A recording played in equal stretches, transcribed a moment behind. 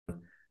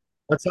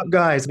What's up,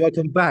 guys?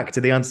 Welcome back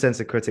to the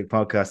Uncensored Critic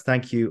podcast.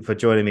 Thank you for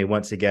joining me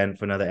once again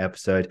for another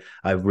episode.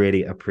 I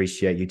really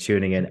appreciate you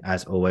tuning in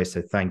as always.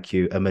 So thank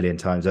you a million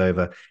times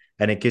over.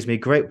 And it gives me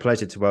great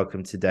pleasure to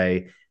welcome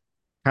today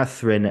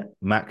Catherine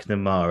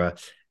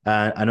McNamara.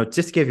 And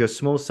just to give you a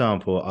small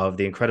sample of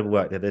the incredible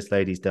work that this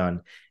lady's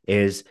done,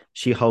 is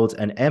she holds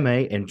an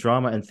MA in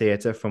Drama and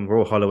Theatre from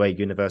Royal Holloway,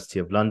 University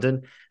of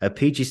London, a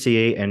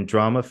PGCE in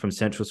Drama from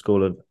Central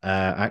School of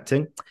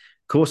Acting,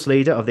 course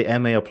leader of the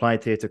MA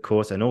Applied Theatre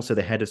course, and also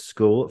the head of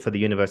school for the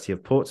University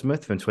of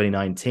Portsmouth from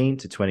 2019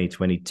 to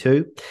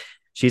 2022.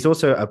 She's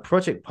also a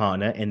project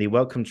partner in the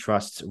Wellcome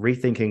Trust's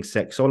Rethinking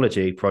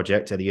Sexology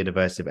project at the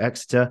University of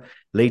Exeter,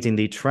 leading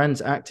the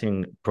Trans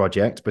Acting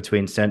project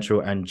between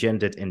Central and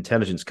Gendered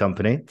Intelligence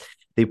Company.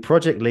 The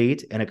project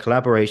lead in a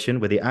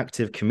collaboration with the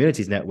Active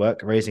Communities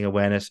Network, raising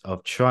awareness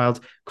of child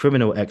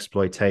criminal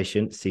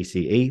exploitation,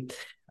 CCE,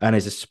 and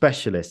is a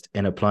specialist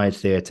in applied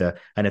theatre.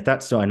 And if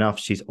that's not enough,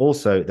 she's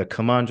also the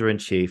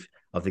commander-in-chief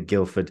of the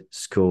Guildford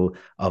School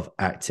of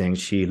Acting.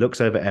 She looks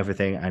over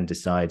everything and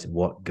decides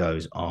what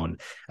goes on.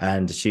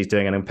 And she's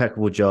doing an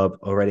impeccable job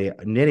already,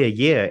 nearly a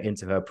year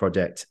into her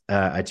project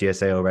at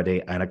GSA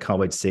already. And I can't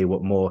wait to see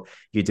what more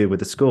you do with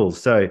the school.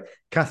 So,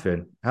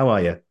 Catherine, how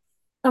are you?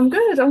 I'm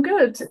good. I'm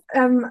good.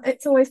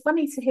 It's always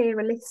funny to hear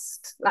a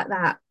list like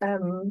that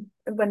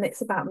when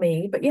it's about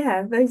me. But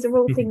yeah, those are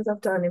all things I've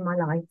done in my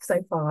life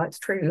so far. It's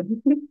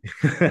true.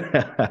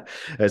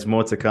 There's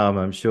more to come,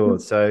 I'm sure.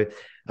 So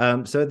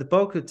the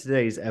bulk of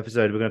today's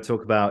episode, we're going to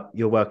talk about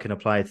your work in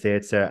applied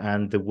theatre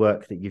and the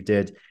work that you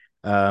did.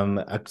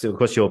 So of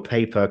course, your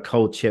paper,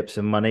 Cold Chips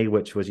and Money,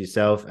 which was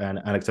yourself and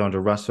Alexandra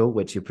Russell,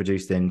 which you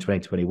produced in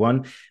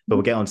 2021. But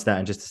we'll get onto that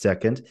in just a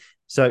second.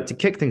 So to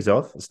kick things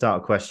off, I'll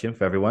start a question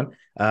for everyone.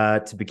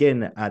 To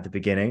begin at the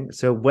beginning,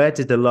 so where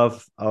did the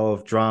love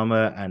of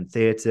drama and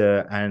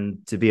theatre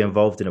and to be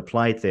involved in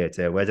applied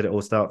theatre, where did it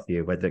all start for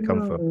you? Where did it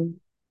come from? Hmm.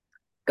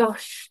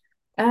 Gosh.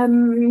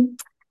 Um,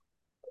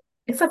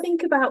 if I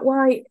think about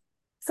why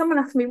someone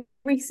asked me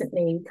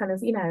recently, kind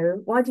of,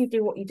 why do you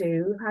do what you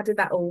do? How did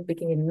that all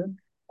begin?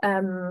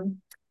 And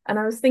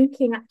I was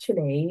thinking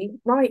actually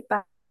right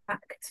back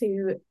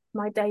to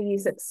my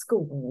days at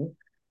school.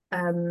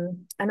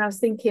 And I was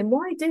thinking,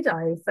 why did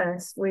I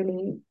first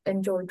really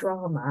enjoy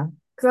drama?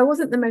 Because I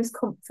wasn't the most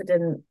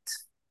confident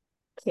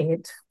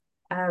kid.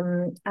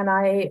 And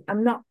I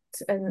am not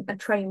a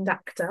trained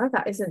actor.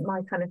 That isn't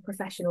my kind of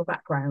professional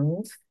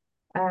background.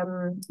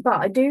 But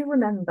I do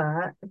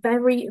remember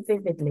very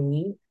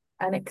vividly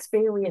an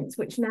experience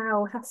which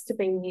now has to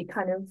be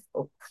kind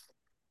of,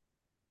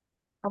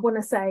 I want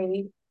to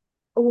say,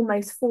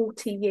 almost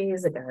 40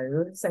 years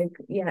ago. So,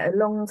 yeah, a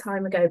long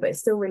time ago, but it's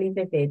still really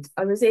vivid.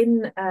 I was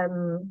in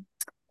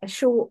a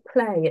short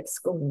play at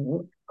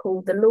school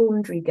called The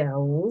Laundry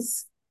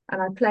Girls,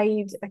 and I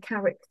played a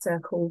character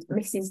called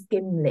Mrs.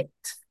 Gimlet.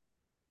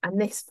 And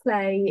this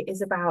play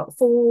is about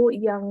four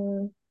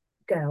young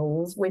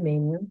girls,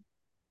 women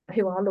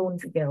who are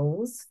laundry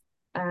girls.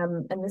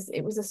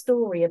 It was a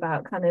story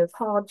about kind of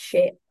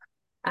hardship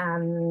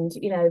and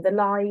the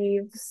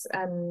lives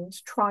and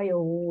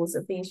trials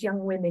of these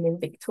young women in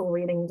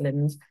Victorian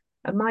England.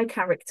 And my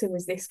character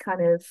was this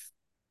kind of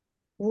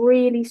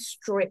really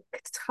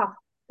strict, tough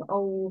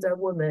older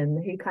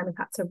woman who kind of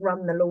had to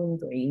run the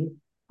laundry.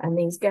 And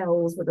these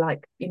girls would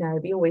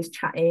be always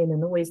chatting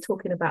and always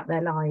talking about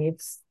their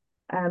lives.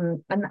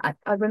 And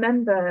I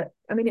remember,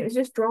 I mean, it was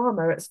just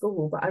drama at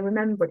school, but I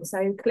remember it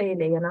so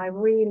clearly, and I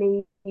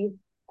really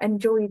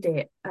enjoyed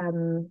it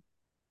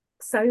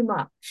so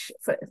much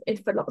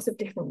for lots of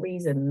different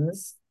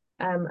reasons.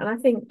 And I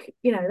think,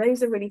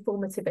 those are really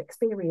formative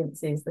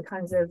experiences, the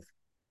kinds of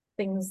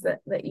things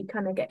that you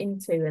kind of get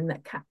into and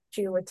that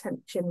capture your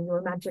attention, your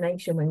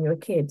imagination when you're a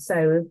kid.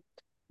 So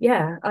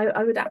yeah,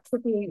 I would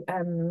attribute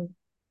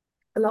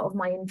a lot of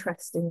my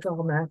interest in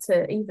drama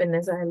to even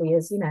as early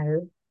as,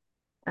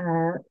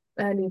 uh,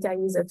 early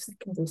days of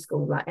secondary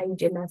school, like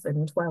age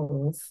 11,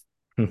 12.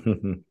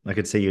 I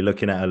could see you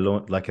looking at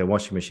like a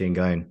washing machine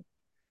going,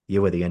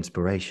 you were the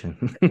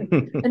inspiration.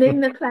 And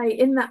in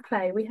that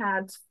play, we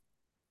had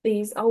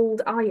these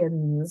old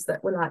irons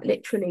that were like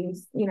literally,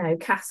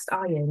 cast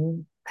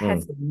iron, Mm.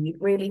 heavy,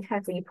 really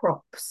heavy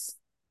props.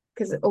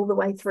 Because all the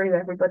way through,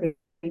 everybody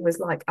was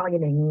like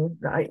ironing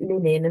like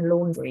linen and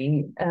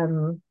laundry.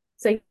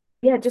 So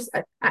yeah, just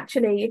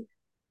actually,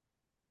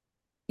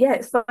 yeah,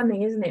 it's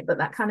funny, isn't it? But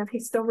that kind of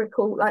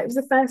historical, like it was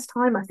the first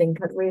time I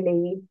think I'd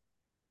really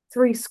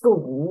through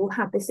school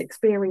had this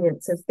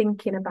experience of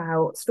thinking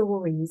about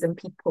stories and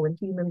people and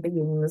human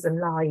beings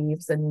and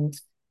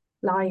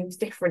lives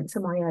different to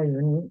my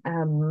own.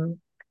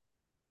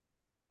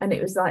 And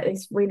it was like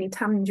this really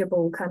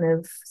tangible kind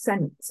of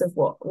sense of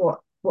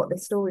what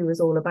this story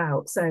was all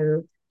about.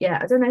 So yeah,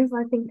 I don't know if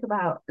I think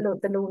about the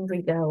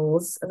laundry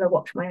girls as I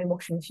watch my own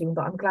washing machine,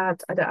 but I'm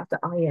glad I don't have to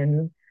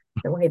iron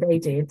the way they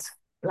did.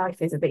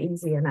 Life is a bit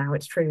easier now,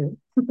 it's true.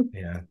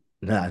 Yeah,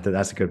 no,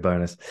 that's a good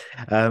bonus.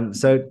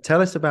 So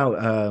tell us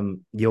about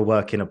your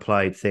work in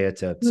applied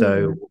theatre.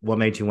 So Hmm. what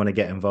made you want to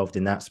get involved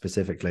in that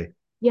specifically?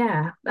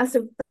 Yeah,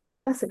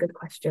 that's a good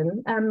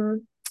question.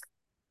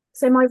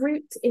 So my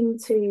route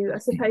into, I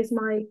suppose,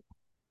 my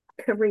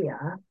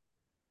career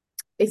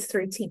is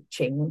through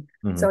teaching.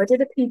 So Mm-hmm. I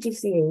did a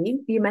PGCE.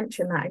 You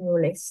mentioned that in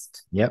your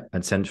list. Yep,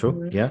 and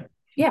Central. Yeah.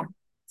 Yeah.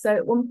 So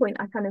at one point,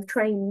 I kind of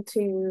trained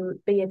to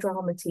be a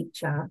drama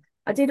teacher.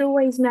 I did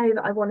always know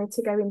that I wanted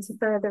to go into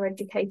further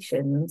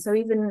education. So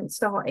even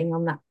starting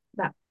on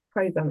that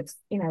program, it's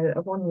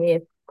a 1 year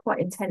quite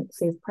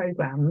intensive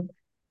program.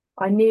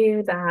 I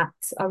knew that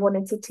I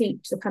wanted to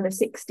teach the kind of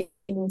 16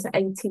 to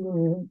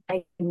 18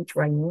 age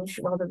range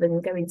rather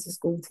than go into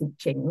school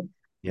teaching.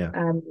 Yeah.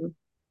 Um,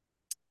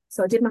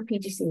 so I did my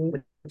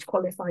PGCE, which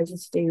qualifies you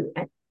to do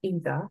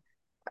either,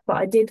 but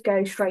I did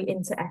go straight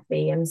into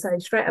FE. And so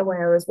straight away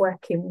I was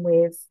working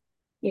with,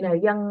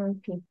 young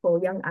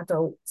people, young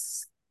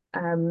adults,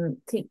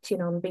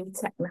 teaching on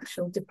BTEC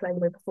National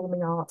Diploma in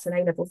Performing Arts and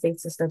A-level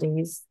theatre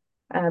studies.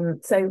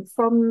 So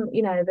from,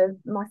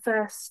 my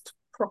first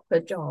proper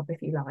job,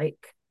 if you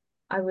like,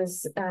 I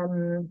was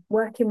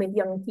working with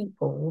young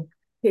people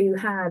who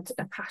had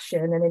a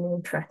passion and an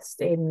interest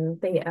in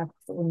theatre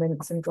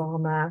performance and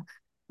drama.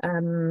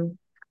 Um,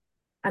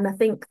 and I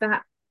think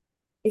that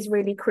is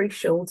really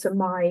crucial to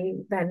my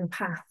then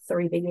path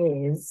through the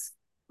years.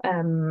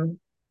 Um,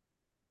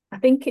 I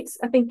think it's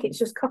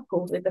just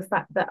coupled with the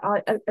fact that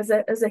I, as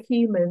a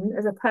human,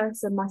 as a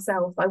person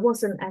myself,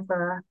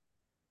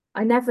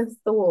 I never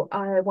thought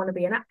I want to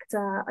be an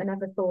actor. I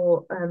never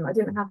thought I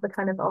didn't have the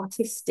kind of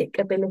artistic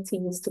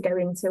abilities to go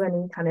into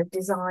any kind of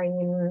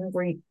design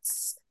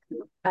routes.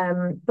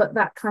 But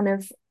that kind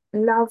of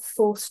love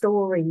for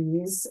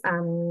stories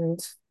and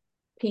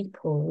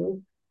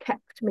people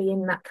kept me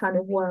in that kind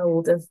of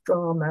world of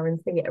drama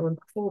and theatre and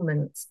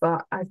performance.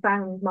 But I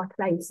found my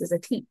place as a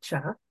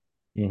teacher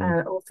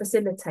Mm-hmm. or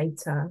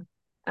facilitator.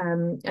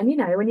 And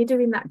when you're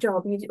doing that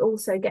job, you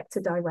also get to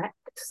direct.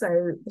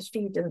 So the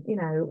student,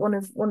 one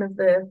of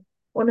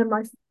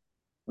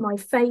my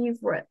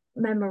favourite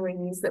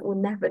memories that will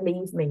never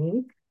leave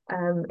me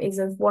is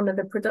of one of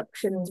the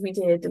productions we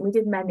did, and we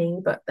did many,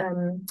 but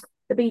the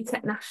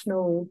BTEC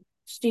National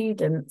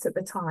students at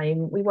the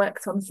time, we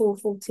worked on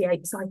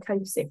 448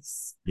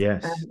 Psychosis,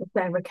 Yes. the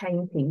Sarah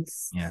Kane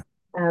piece. Yeah.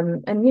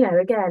 And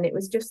again, it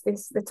was just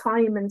the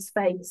time and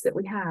space that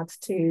we had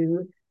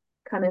to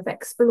kind of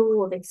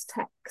explore this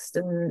text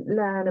and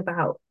learn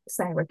about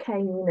Sarah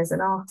Kane as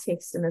an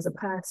artist and as a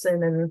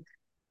person, and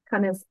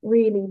kind of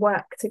really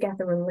work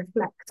together and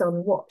reflect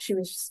on what she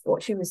was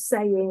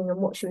saying and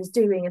what she was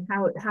doing, and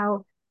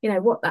how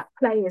what that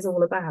play is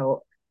all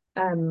about.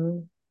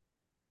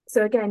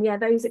 So again, yeah,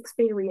 those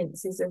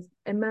experiences of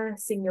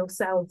immersing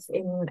yourself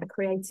in a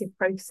creative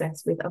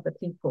process with other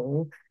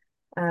people,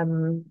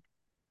 um,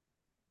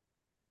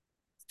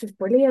 just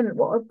brilliant.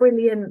 What a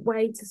brilliant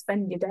way to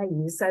spend your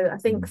days. So I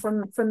think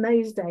Mm. from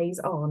those days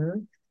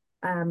on,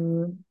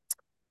 um,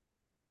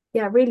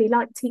 yeah, I really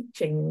like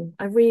teaching.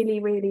 I really,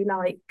 really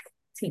like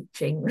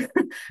teaching.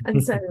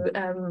 And so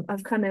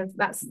I've kind of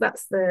that's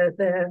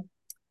the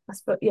I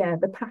suppose, yeah,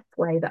 the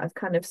pathway that I've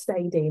kind of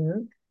stayed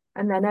in.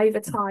 And then over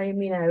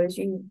time, as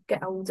you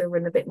get older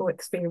and a bit more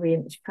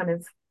experience, you kind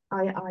of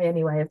I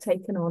anyway have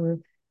taken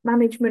on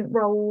management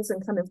roles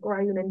and kind of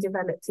grown and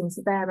developed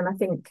into them. And I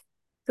think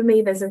for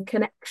me, there's a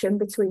connection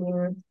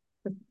between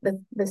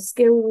the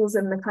skills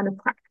and the kind of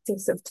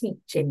practice of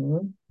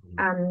teaching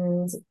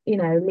and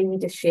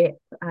leadership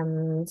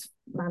and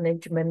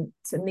management,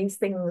 and these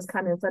things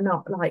kind of are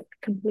not like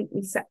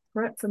completely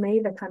separate for me.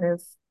 They're kind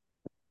of,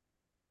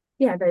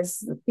 yeah,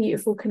 there's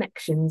beautiful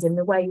connections in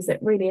the ways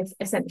that really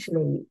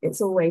essentially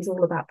it's always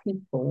all about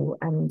people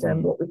and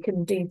Mm. what we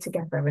can do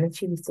together and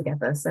achieve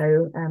together.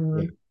 So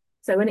Yeah.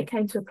 so when it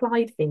came to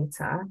applied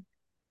theatre,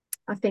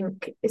 I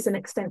think it's an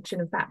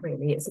extension of that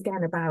really. It's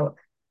again about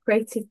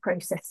creative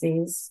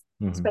processes,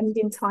 Mm-hmm.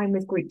 spending time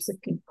with groups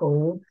of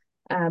people,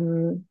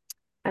 um,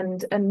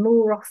 and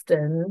more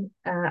often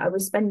I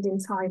was spending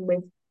time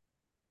with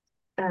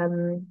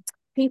um,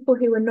 people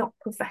who are not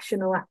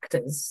professional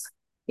actors.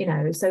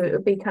 So it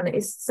would be kind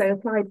of so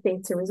applied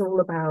theatre is all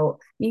about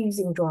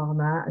using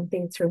drama and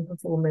theatre and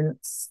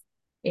performance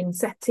in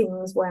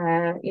settings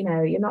where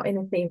you're not in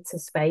a theatre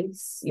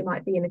space. You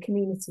might be in a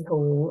community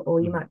hall, or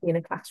you Mm. might be in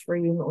a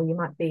classroom, or you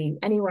might be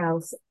anywhere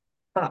else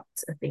but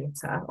a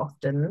theatre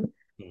often.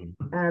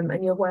 Mm.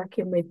 And you're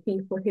working with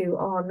people who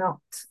are not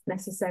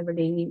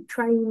necessarily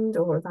trained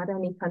or have had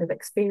any kind of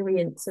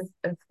experience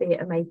of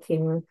theatre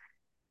making,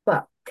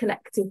 but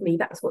collectively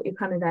that's what you're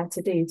kind of there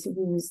to do, to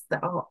use the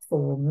art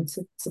form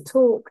to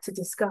talk, to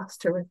discuss,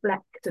 to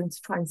reflect, and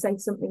to try and say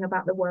something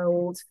about the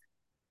world.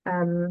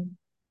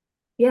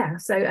 Yeah,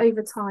 so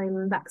over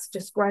time that's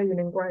just grown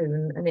and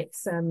grown, and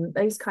it's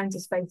those kinds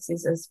of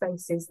spaces are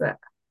spaces that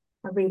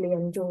I really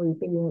enjoy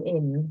being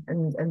in,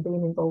 and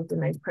being involved in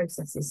those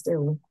processes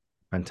still.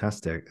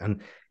 Fantastic.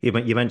 And you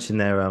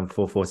mentioned there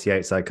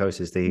 448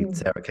 Psychosis, the Mm.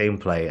 Sarah Kane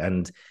play,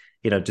 and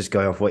just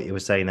going off what you were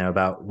saying there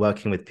about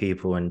working with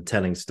people and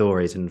telling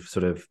stories and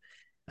sort of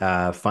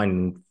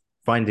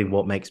finding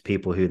what makes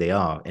people who they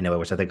are,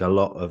 which I think a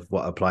lot of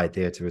what applied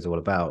theatre is all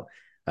about,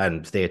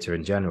 and theatre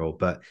in general.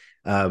 But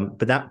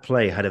But that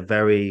play had a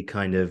very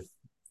kind of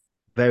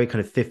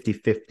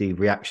 50-50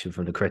 reaction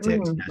from the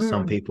critics. Mm,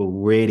 Some mm. people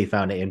really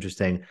found it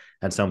interesting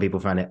and some people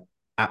found it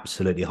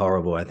absolutely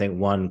horrible. I think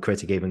one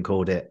critic even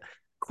called it,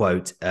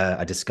 quote,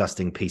 a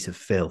disgusting piece of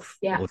filth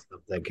Yeah. or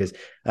something. Because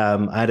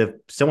I had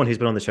someone who's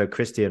been on the show,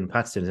 Christian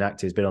Patterson, an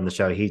actor who's been on the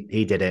show.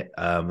 He did it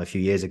a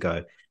few years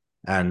ago,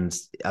 and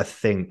I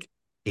think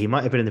he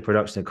might have been in the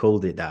production and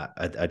called it that,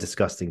 a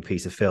disgusting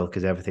piece of filth,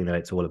 because everything that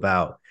it's all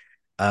about.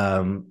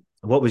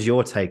 What was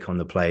your take on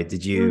the play?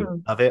 Did you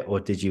Mm. love it or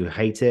did you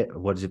hate it?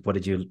 What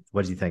did you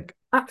think?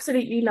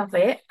 Absolutely love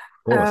it.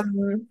 Of course.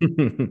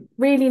 Um,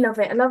 really love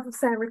it. I love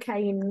Sarah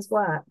Kane's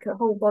work, a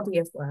whole body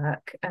of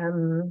work.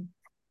 And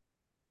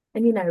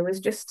was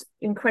just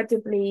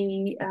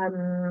incredibly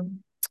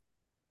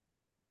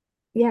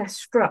yeah,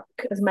 struck,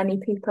 as many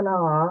people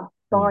are,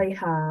 Mm, by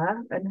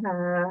her and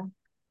her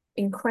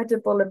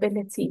incredible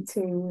ability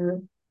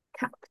to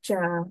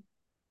capture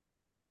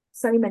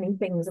so many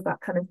things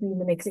about kind of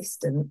human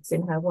existence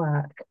in her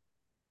work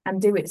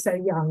and do it so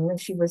young,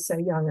 as she was so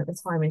young at the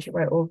time when she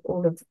wrote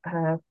all of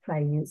her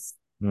plays.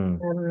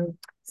 mm,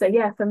 So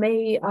yeah, for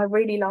me, I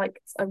really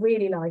like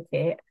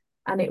it.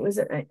 And it was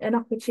an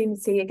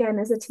opportunity again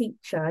as a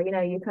teacher,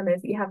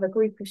 you have a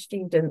group of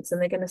students and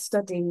they're going to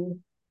study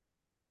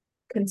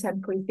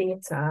contemporary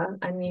theatre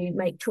and you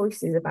make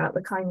choices about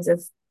the kinds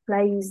of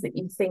plays that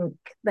you think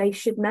they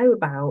should know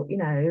about,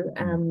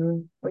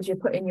 mm, as you're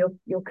putting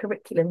your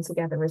curriculum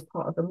together as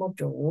part of a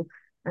module.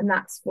 And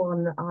that's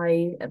one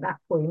I, at that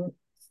point,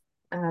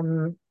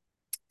 um,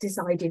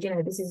 decided,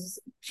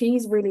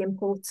 she's really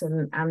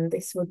important and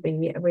this would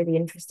be a really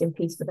interesting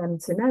piece for them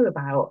to know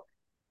about.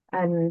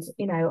 And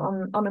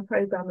on a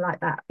program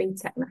like that,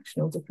 BTEC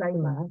National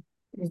Diploma,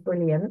 which is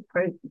brilliant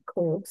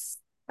course,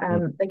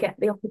 mm, they get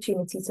the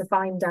opportunity to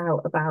find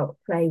out about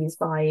plays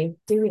by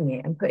doing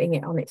it and putting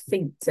it on its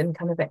feet and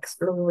kind of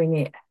exploring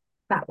it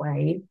that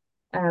way.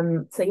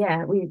 So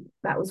yeah, we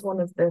that was one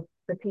of the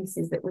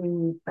pieces that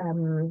we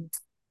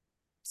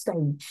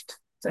staged.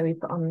 So we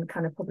put on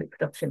kind of public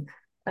production.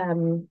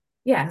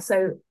 Yeah,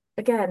 so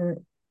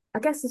again, I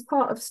guess as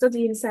part of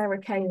studying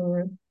Sarah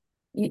Kane,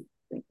 you,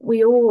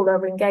 we all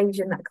are engaged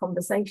in that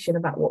conversation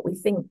about what we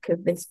think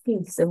of this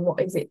piece and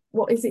what is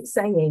it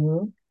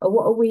saying, or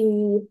what are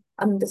we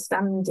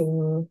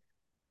understanding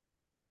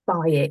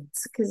by it,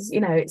 because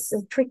it's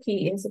a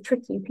tricky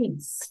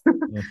piece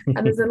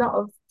and there's a mm. lot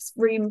of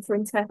room for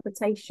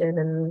interpretation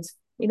and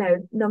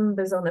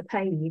numbers on a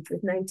page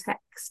with no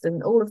text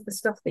and all of the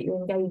stuff that you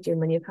engage in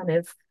when you're kind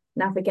of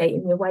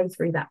navigating your way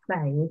through that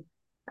play.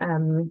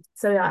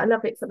 So yeah, I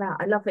love it for that.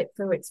 I love it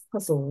for its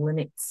puzzle and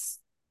its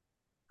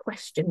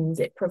questions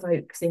it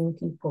provokes in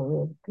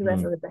people,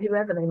 Mm.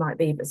 whoever they might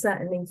be. But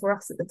certainly for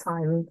us at the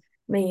time,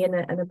 me and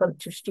a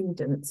bunch of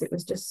students, it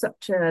was just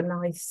such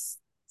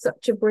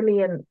a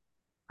brilliant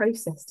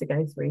process to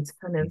go through to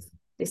kind of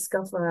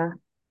discover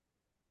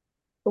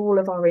all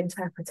of our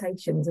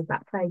interpretations of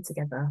that play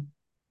together.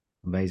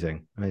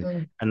 Amazing.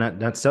 Amazing. Mm,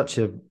 And that's such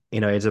a,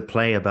 it's a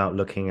play about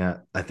looking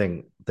at, I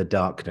think, the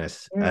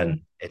darkness.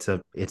 And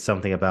mm, it's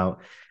something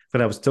about,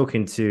 when I was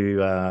talking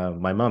to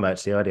my mum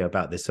actually earlier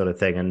about this sort of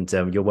thing, and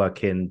your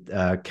work in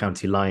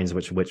County Lines,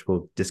 which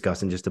we'll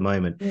discuss in just a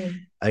moment. mm,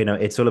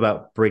 It's all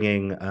about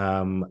bringing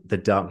the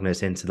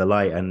darkness into the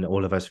light, and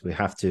all of us, we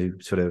have to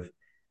sort of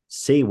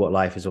see what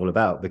life is all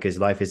about, because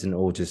life isn't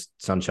all just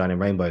sunshine and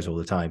rainbows all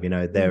the time.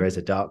 There mm. is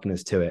a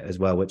darkness to it as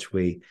well, which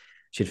we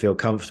should feel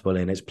comfortable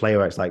in. It's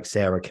playwrights like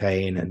Sarah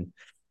Kane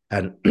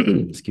and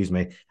excuse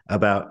me,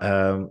 about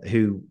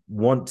who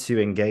want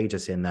to engage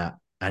us in that,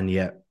 and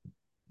yet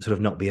sort of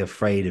not be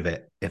afraid of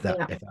it, if that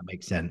Yeah, if that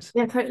makes sense.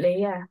 yeah,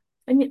 totally, yeah.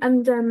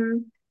 And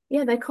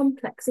yeah, they're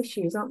complex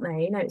issues, aren't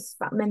they? It's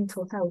about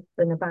mental health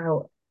and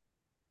about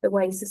the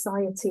way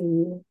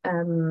society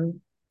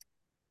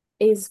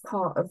is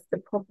part of the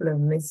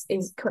problem,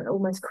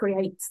 almost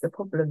creates the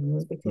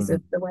problems because Mm,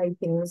 of the way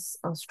things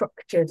are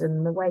structured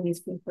and the ways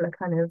people are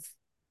kind of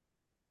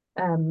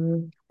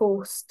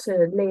forced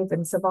to live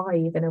and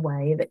survive in a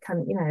way that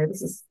can,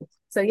 this is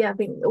so yeah, I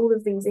think all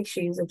of these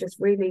issues are just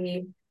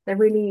they're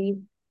really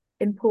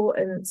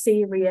important,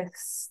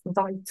 serious,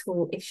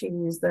 vital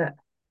issues that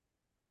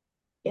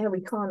yeah,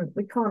 we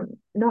can't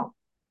not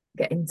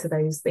get into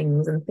those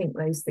things and think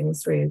those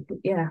things through.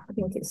 Yeah, I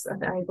think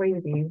I agree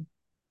with you.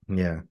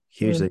 yeah, Mm.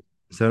 hugely.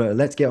 So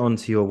let's get on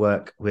to your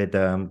work with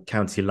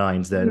County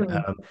Lines then.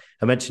 Mm.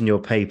 I mentioned your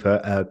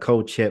paper,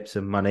 Cold Chips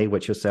and Money,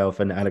 which yourself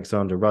and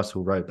Alexander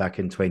Russell wrote back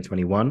in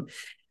 2021.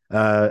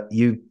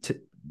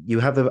 You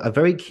have a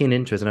very keen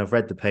interest, and I've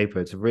read the paper.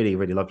 It's a really,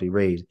 really lovely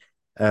read,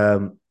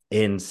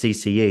 in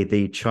CCE,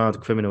 the child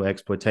criminal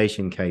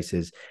exploitation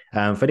cases.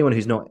 For anyone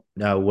who's not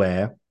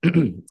aware,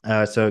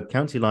 so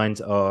County Lines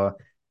are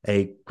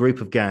a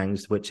group of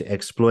gangs which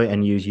exploit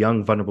and use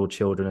young, vulnerable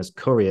children as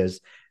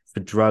couriers for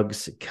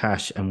drugs,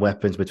 cash, and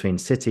weapons between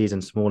cities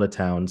and smaller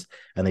towns,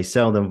 and they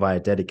sell them via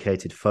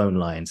dedicated phone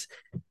lines.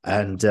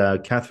 And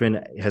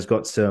Catherine has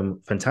got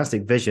some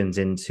fantastic visions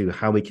into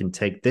how we can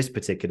take this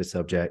particular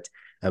subject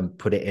and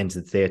put it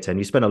into the theatre. And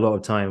you spent a lot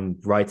of time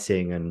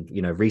writing and,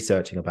 you know,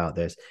 researching about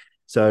this.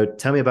 So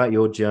tell me about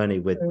your journey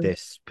with Mm.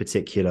 this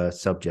particular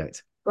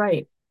subject.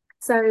 Great.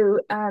 So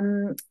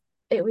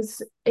it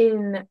was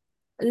in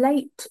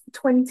late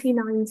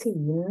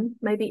 2019,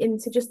 maybe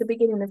into just the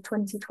beginning of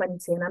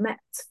 2020, and I met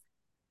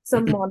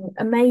someone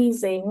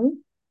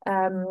amazing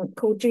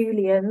called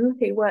Julian,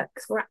 who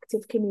works for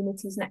Active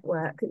Communities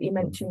Network that you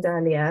mentioned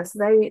earlier.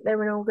 So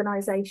they're an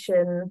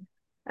organisation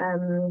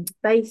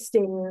based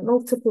in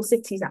multiple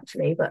cities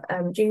actually, but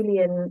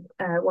Julian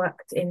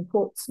worked in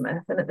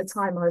Portsmouth, and at the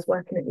time I was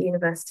working at the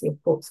University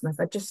of Portsmouth.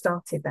 I just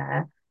started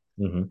there.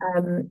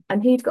 Mm-hmm.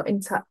 And he'd got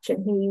in touch,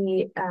 and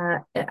he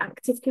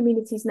Active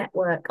Communities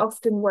Network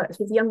often works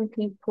with young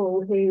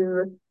people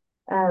who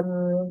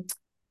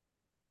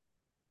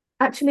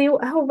actually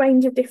a whole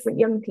range of different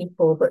young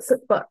people, but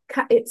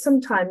it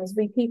sometimes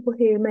be people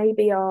who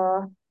maybe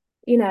are,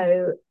 you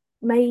know,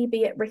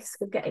 maybe at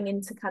risk of getting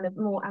into kind of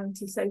more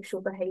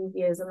antisocial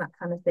behaviours and that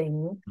kind of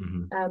thing.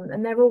 Mm-hmm.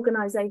 And their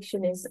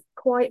organisation is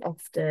quite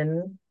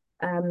often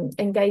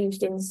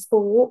engaged in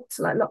sport,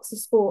 like lots of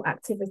sport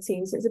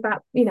activities. It's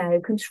about, you know,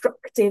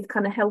 constructive,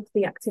 kind of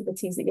healthy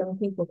activities that young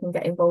people can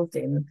get involved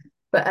in.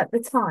 But at the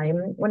time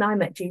when I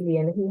met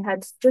Julian, he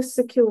had just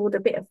secured a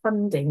bit of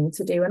funding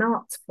to do an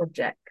arts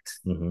project.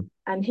 Mm-hmm.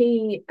 And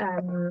he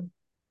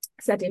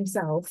said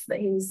himself that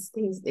he's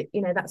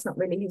you know, that's not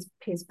really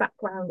his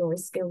background or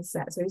his skill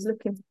set. So he's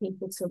looking for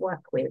people to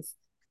work with.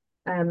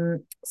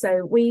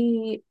 So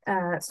we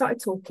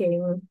started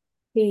talking.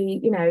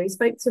 He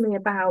spoke to me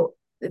about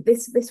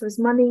this was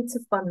money to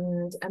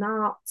fund an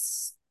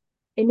arts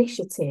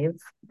initiative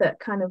that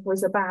kind of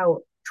was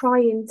about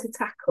trying to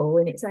tackle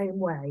in its own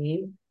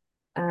way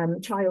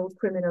child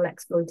criminal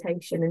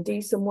exploitation and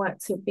do some work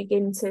to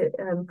begin to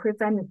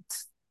prevent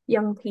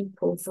young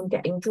people from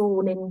getting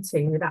drawn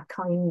into that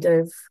kind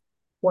of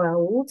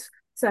world.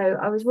 So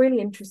I was really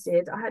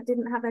interested.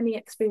 Didn't have any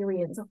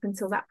experience up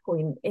until that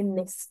point in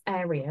this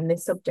area, in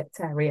this subject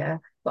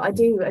area, but I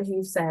do, as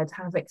you said,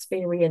 have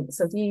experience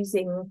of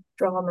using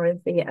drama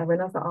and theatre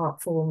and other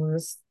art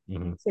forms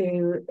Mm-hmm.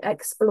 to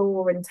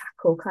explore and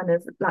tackle kind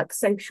of like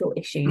social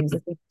issues.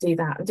 If we do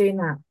that, I'm doing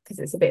that because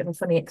it's a bit of a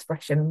funny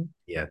expression.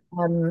 Yeah.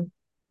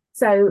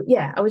 So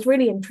yeah, I was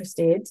really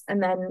interested.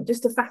 And then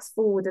just to fast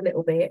forward a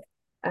little bit,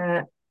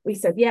 we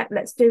said, yeah,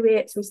 let's do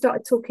it. So we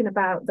started talking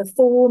about the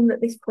form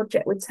that this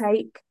project would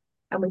take.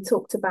 And we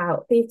talked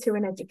about theatre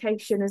and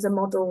education as a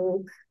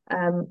model,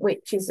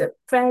 which is a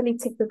fairly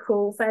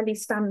typical, fairly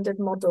standard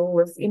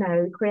model of, you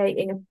know,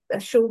 creating a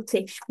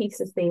shortish piece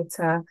of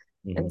theatre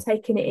Mm-hmm. and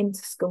taking it into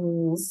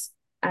schools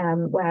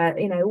where,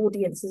 you know,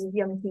 audiences of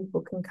young people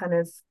can kind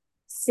of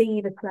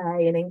see the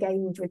play and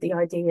engage with the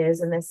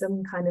ideas. And there's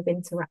some kind of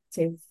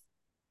interactive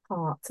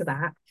part to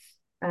that.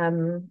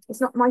 It's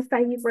not my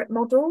favourite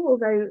model,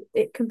 although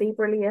it can be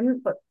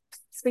brilliant. But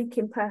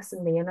speaking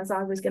personally, and as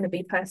I was going to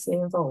be personally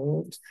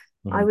involved,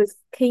 I Mm-hmm. was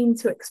keen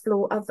to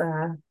explore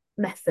other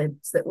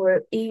methods that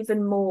were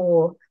even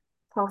more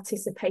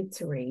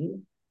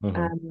participatory.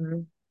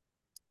 Mm-hmm.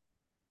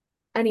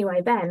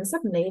 Anyway, then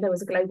suddenly there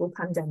was a global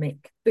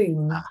pandemic.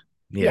 Boom.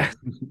 Yeah.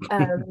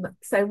 Yeah.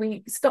 So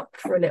we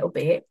stopped for a little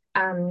bit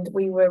and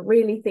we were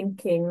really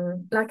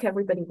thinking, like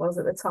everybody was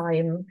at the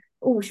time,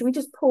 oh, should we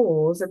just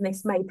pause and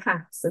this may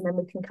pass and then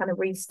we can kind of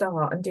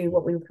restart and do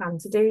what we plan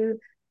to do?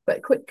 But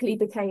it quickly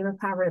became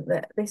apparent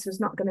that this was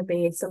not going to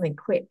be something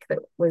quick that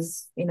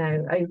was, you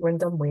know, over and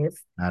done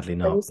with. Sadly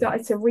So we not.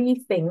 started to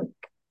rethink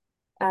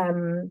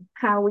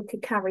how we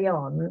could carry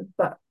on,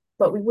 but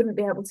we wouldn't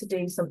be able to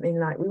do something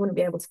like we wouldn't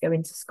be able to go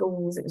into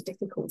schools. It was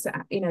difficult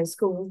to, you know,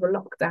 schools were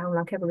locked down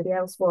like everybody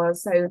else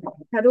was. So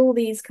had all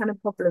these kind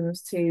of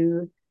problems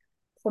to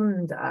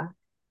ponder.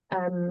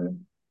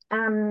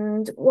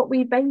 And what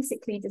we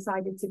basically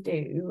decided to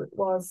do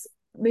was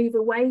move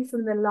away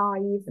from the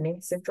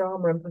liveness of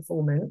drama and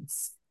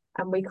performance.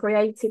 And we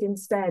created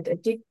instead a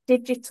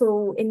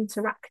digital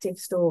interactive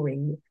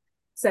story.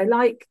 So,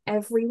 like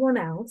everyone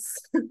else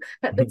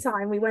at the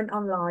time, we went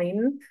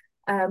online.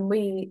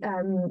 We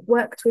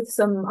worked with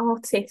some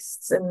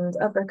artists and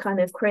other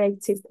kind of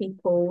creative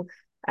people,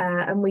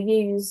 and we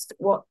used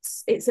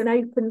it's an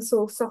open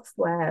source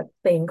software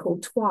thing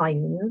called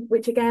Twine,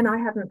 which again I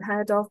hadn't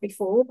heard of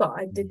before, but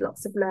I did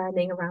lots of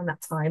learning around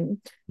that time.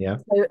 Yeah.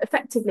 So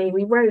effectively,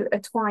 we wrote a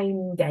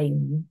Twine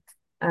game,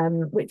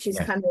 which is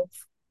Yes. kind of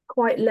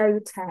quite low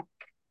tech,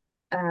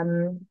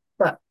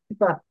 but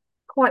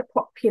quite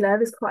popular.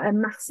 There's quite a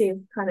massive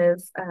kind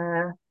of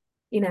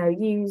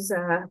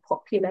user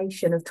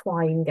population of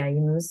Twine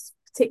games,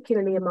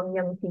 particularly among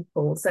young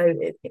people. So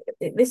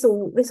this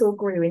all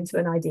grew into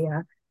an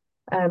idea,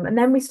 and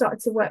then we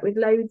started to work with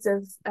loads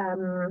of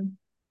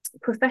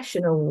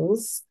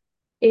professionals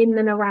in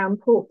and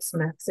around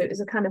Portsmouth. So it was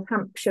a kind of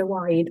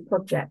Hampshire-wide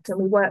project, and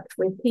we worked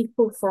with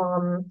people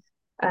from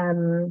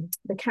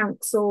the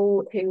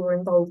council who were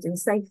involved in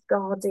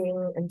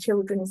safeguarding and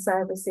children's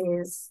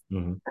services.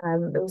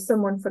 Mm-hmm. There was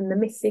someone from the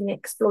missing,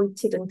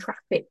 exploited, and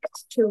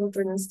trafficked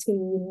children's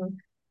team.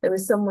 There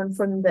was someone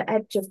from the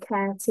Edge of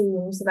Care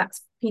team, so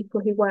that's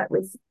people who work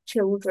with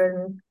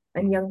children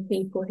and Mm. young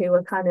people who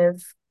are kind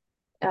of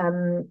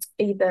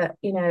either,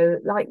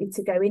 likely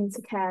to go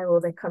into care or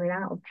they're coming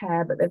out of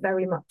care, but they're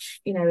very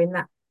much, in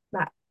that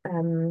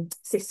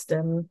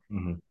system.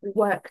 Mm-hmm. We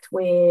worked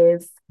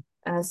with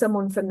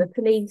someone from the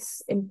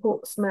police in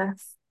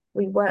Portsmouth.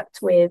 We worked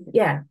with,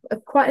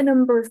 quite a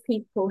number of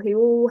people who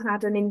all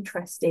had an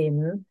interest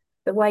in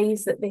the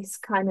ways that this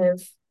kind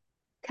of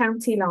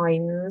county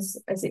lines,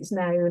 as it's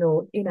known,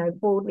 or,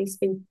 broadly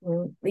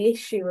speaking, the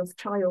issue of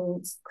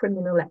child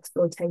criminal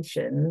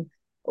exploitation,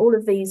 all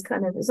of these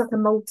kind of, it's like a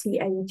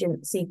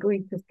multi-agency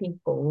group of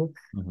people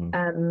Mm-hmm.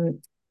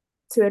 um,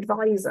 to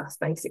advise us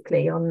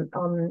basically on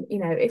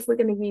if we're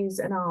going to use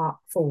an art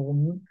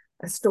form,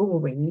 a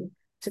story,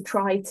 to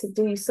try to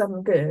do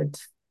some good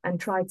and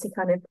try to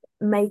kind of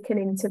make an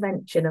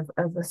intervention of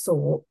a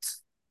sort.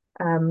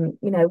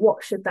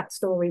 What should that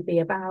story be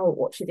about?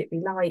 What should it be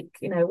like?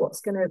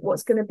 What's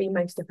gonna be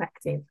most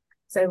effective?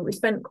 So we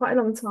spent quite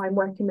a long time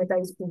working with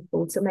those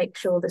people to make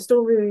sure the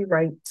story we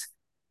wrote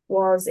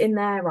was, in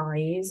their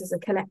eyes, as a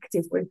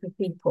collective group of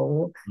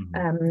people,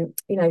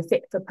 Mm-hmm.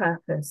 fit for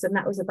purpose. And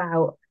that was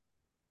about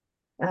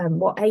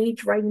what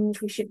age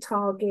range we should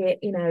target.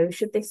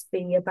 Should this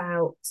be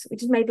about, we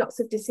just made lots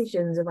of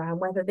decisions around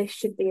whether this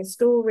should be a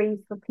story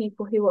for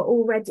people who have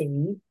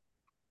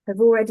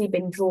already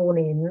been drawn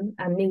in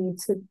and need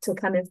to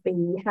kind of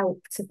be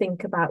helped to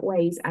think about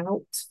ways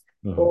out,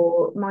 Mm-hmm.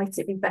 or might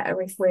it be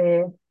better if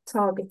we're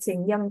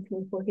targeting young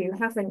people who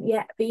haven't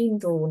yet been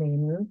drawn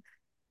in,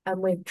 and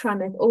we're trying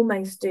to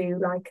almost do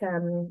like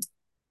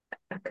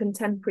a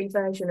contemporary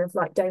version of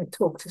like Don't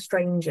Talk to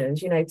Strangers,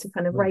 to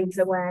kind of raise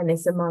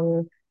awareness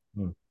among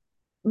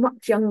Mm-hmm.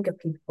 much younger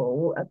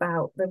people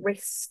about the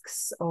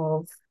risks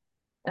um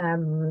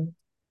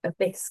of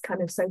this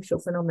kind of social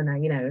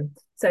phenomena.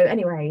 So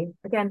anyway,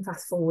 again,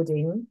 fast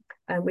forwarding,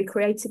 we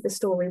created the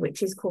story,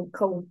 which is called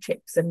Cold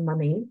Chips and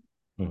Money.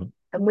 Mm-hmm.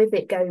 And with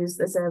it goes,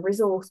 there's a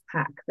resource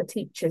pack for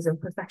teachers and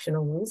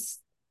professionals.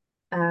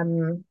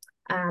 And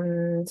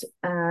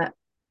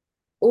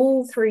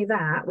all through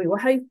that, we were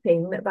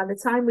hoping that by the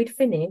time we'd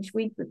finish,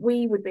 we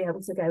would be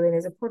able to go in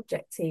as a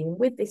project team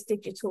with this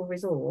digital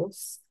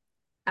resource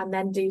and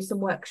then do some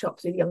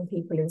workshops with young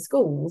people in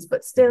schools. But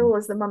Mm-hmm. still,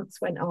 as the months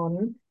went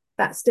on,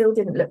 that still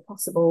didn't look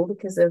possible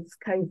because of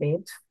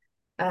COVID.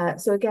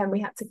 So again, we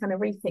had to kind of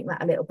rethink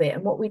that a little bit.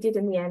 And what we did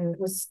in the end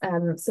was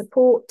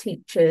support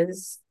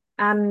teachers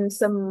and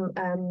some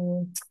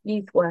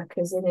youth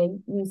workers in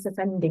a youth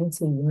offending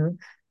team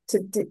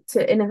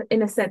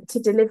in a sense to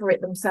deliver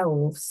it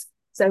themselves.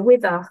 So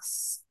with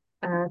us,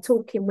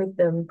 talking with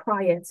them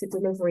prior to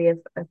delivery of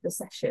the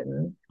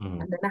session,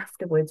 Mm-hmm. and then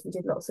afterwards, we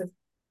did lots of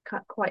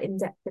quite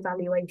in-depth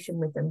evaluation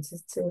with them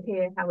to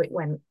hear how it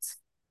went.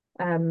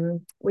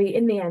 We,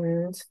 in the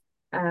end,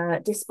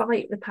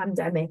 despite the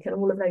pandemic and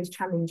all of those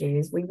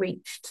challenges, we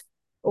reached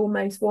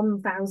almost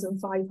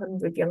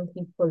 1,500 young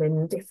people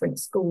in different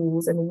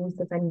schools and a youth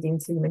offending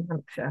team in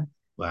Hampshire.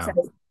 So,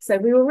 Wow. so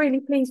we were really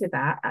pleased with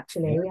that,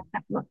 actually. Yeah. We had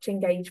that much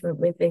engagement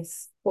with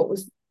this, what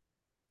was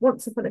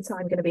once upon a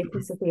time going to be a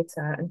piece of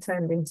theatre and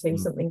turned into Mm.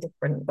 something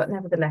different. But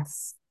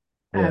nevertheless,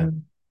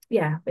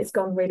 Yeah. it's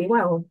gone really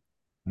well.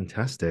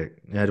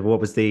 Fantastic. Yeah.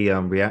 What was the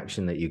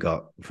reaction that you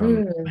got from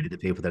many Mm, of the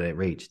people that it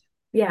reached?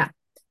 yeah.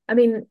 I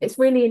mean, it's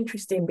really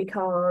interesting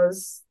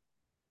because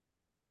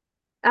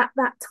at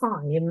that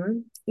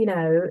time,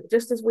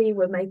 just as we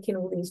were making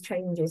all these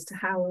changes to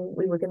how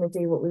we were going to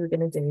do what we were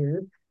going to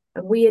do,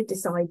 and we had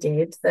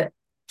decided that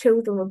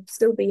children were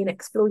still being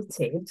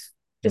exploited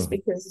just Mm-hmm.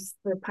 because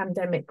the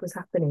pandemic was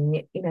happening.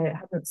 It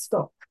hadn't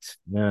stopped.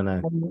 No,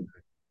 no.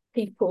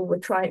 People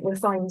were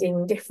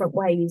finding different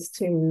ways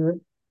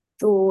to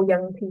draw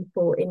young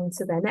people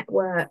into their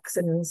networks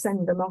and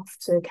send them off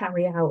to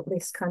carry out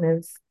this kind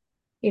of,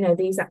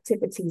 these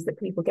activities that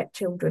people get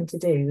children to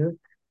do.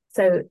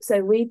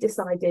 So we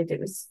decided it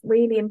was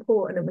really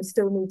important and we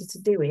still needed to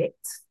do it.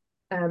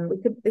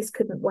 This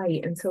couldn't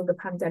wait until the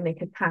pandemic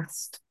had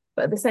passed.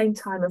 But at the same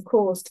time, of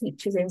course,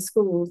 teachers in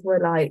schools were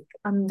like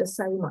under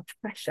so much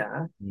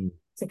pressure Mm.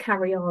 to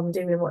carry on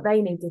doing what they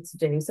needed to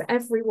do. So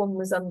everyone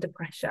was under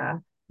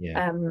pressure.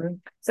 Yeah.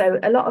 So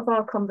a lot of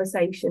our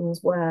conversations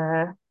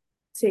were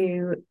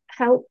to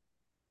help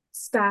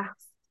staff,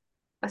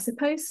 I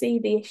suppose, see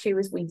the issue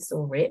as we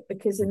saw it,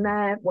 because in Mm-hmm.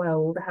 their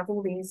world, they have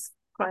all these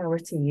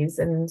priorities,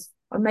 and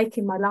I'm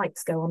making my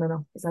lights go on and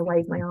off as I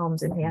wave my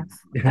arms in here.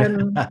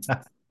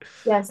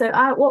 Yeah, so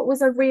what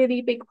was a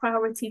really big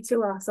priority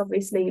to us,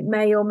 obviously,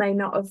 may or may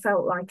not have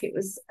felt like it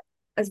was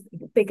as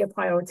big a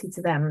priority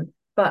to them.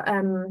 But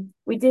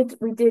we did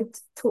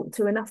talk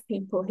to enough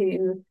people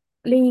who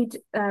lead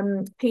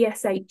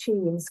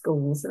PSHE in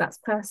schools, so that's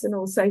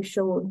personal,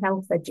 social, and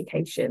health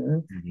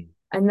education, Mhm.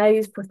 and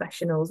those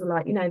professionals were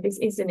like, this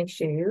is an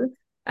issue.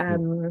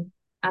 Mm.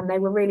 And they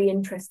were really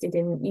interested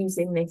in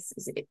using this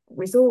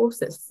resource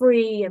that's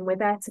free, and we're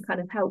there to kind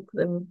of help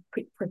them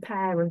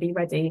prepare and be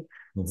ready.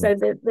 Mhm. So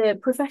the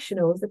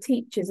professionals, the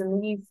teachers and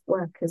the youth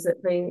workers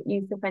at the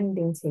youth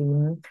offending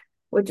team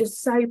were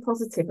just so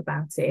positive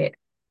about it.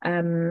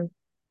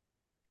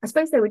 I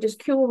suppose they were just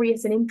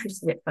curious and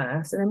interested at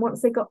first, and then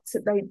once they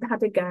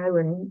had a go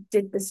and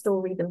did the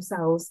story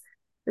themselves.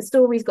 The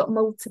story's got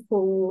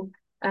multiple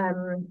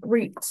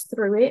routes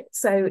through it,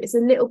 so it's a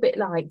little bit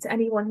like, to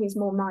anyone who's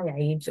more my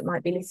age that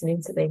might be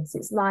listening to this,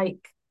 it's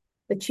like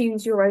the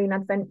choose your own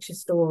adventure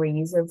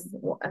stories of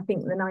what I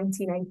think the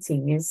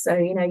 1980s. So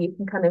you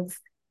can kind of,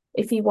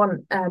 if you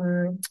want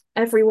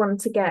everyone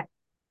to get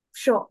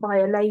shot by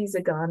a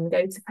laser gun,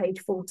 go to page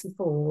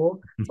 44,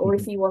 or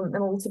if you want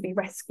them all to be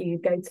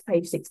rescued, go to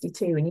page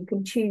 62, and you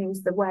can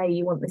choose the way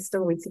you want the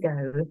story to go.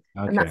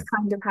 And Okay. that's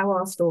kind of how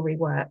our story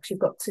works. You've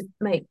got to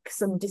make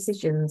some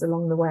decisions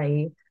along the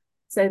way.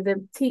 So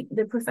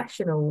the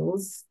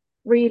professionals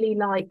really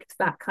liked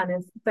that kind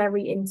of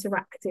very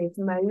interactive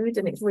mode,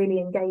 and it's really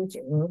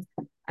engaging.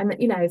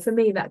 And for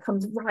me, that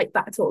comes right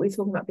back to what we were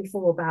talking about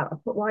before about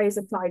why is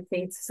applied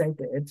theatre so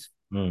good.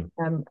 Mm.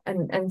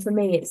 And for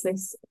me, it's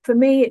this. For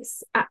me,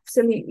 it's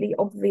absolutely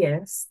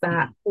obvious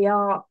that the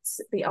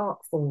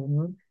art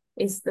form,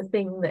 is the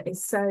thing that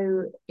is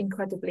so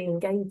incredibly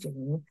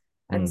engaging.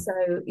 And Mm.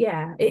 so,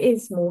 yeah, it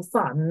is more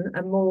fun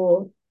and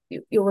more.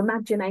 Your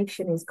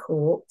imagination is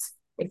caught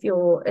if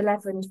you're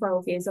 11,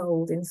 12 years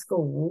old in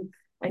school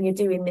and you're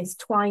doing this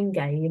twine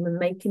game and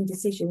making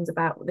decisions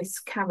about this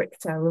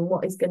character and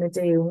what he's going to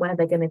do and where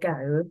they're going to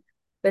go,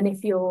 than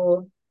if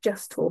you're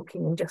just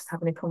talking and just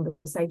having a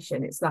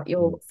conversation. It's like Mm.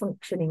 you're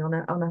functioning on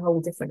a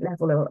whole different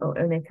level, or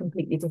in a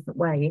completely different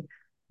way.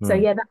 So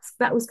Mm. yeah,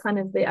 that was kind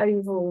of the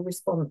overall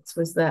response,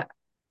 was that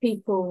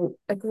people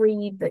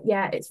agreed that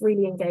yeah, it's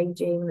really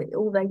engaging, that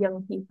all their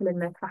young people in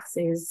their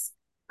classes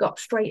got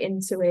straight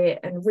into it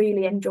and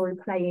really enjoyed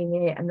playing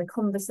it, and the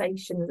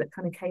conversations that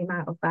kind of came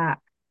out of that,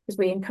 because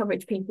we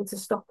encourage people to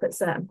stop at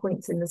certain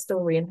points in the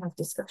story and have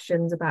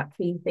discussions about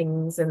key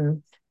things.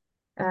 And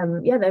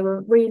yeah, they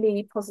were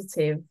really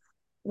positive,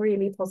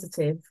 really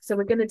positive. So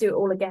we're going to do it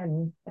all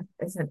again.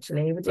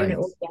 Essentially, we're doing it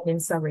Right. all again in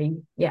Surrey.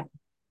 Yeah.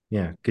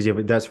 Yeah,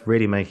 because that's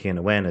really making an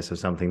awareness of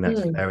something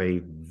that's Mm.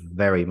 very,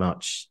 very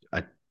much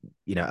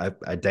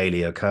a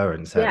daily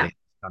occurrence, sadly, Yeah. in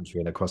the country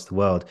and across the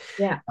world.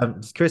 Yeah.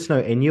 Just curious to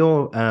know, in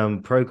your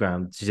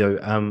program, so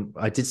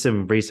I did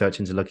some research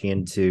into looking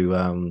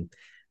into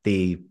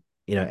the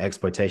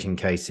exploitation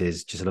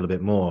cases just a little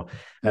bit more,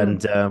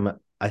 Mm. and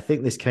I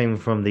think this came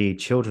from the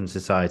Children's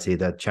Society,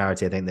 the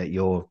charity I think that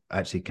you're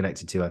actually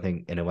connected to, I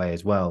think in a way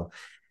as well.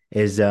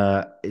 Is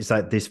it's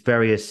like this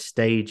various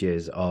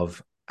stages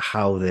of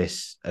how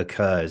this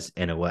occurs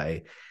in a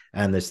way.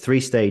 And there's three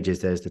stages.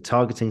 There's the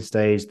targeting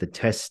stage, the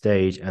test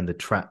stage, and the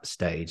trap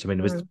stage. I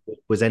mean, was Mm.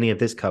 was any of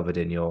this covered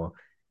in your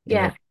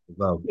Yeah.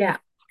 well? Yeah.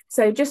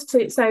 So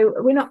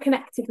we're not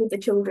connected with the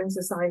Children's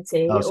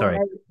Society, Oh, sorry.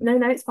 although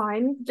no, it's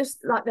fine.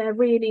 Just like they're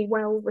really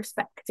well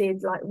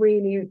respected, like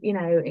really,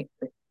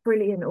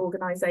 brilliant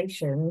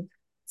organization.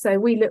 So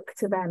we look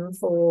to them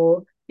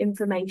for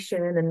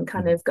information and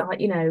kind Mhm. of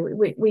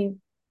guide, we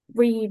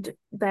read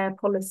their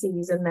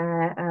policies and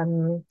their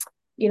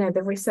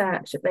the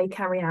research that they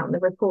carry out and the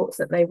reports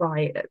that they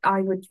write.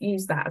 I would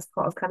use that as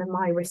part of kind of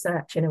my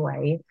research in a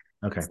way.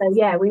 Okay. So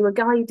yeah, we were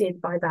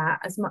guided by that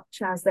as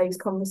much as those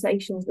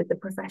conversations with the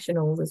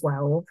professionals as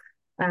well.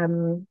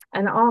 And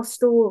our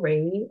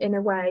story, in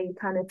a way,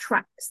 kind of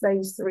tracks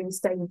those three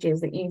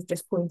stages that you've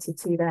just pointed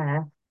to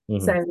there. Hmm.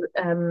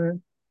 So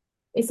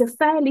it's a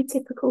fairly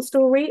typical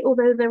story,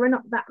 although there are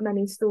not that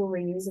many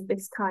stories of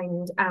this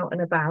kind out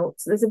and about.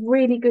 There's a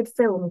really good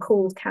film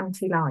called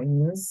County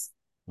Lines,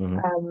 Hmm.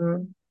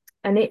 um,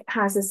 and it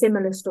has a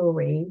similar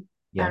story.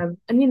 Yeah.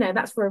 And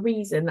that's for a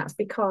reason. That's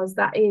because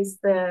that is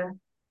the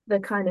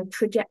kind of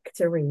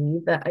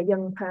trajectory that a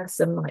young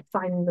person might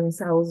find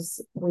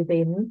themselves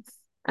within.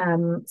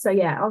 So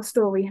yeah, our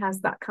story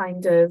has that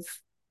kind of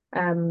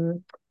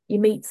you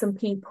meet some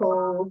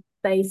people,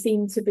 they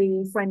seem to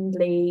be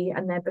friendly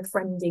and they're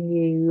befriending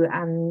you,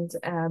 and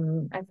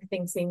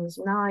everything seems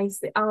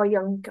nice.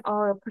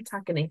 Our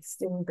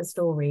protagonist in the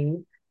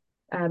story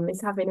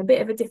is having a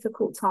bit of a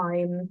difficult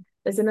time.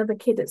 There's another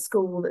kid at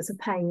school that's a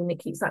pain. It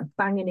keeps like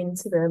banging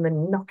into them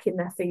and knocking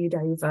their food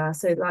over.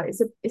 So like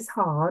it's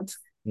hard.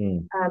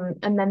 Mm.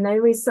 And then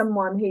there is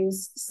someone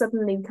who's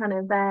suddenly kind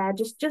of there,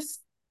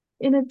 just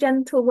in a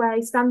gentle way,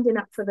 standing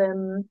up for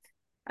them,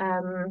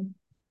 um,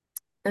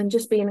 and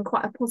just being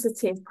quite a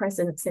positive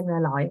presence in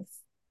their life.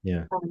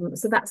 Yeah.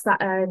 So that's that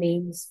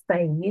early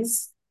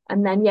phase.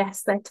 And then,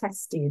 yes, they're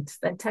tested.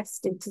 They're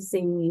tested to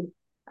see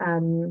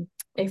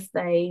if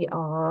they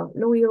are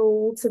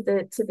loyal to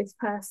this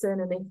person,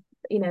 and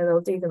if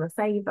they'll do them a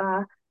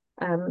favor.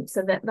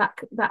 So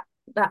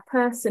that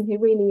person who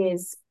really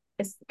is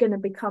going to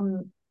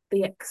become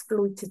the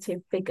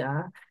exploitative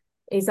figure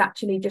is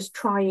actually just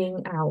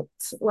trying out,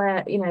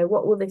 where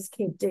what will this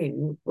kid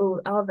do?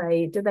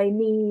 Do they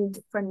need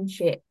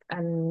friendship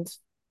and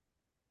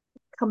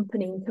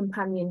company and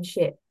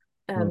companionship,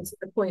 Mm. to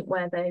the point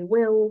where they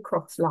will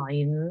cross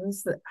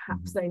lines that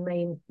perhaps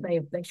Mhm.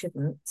 they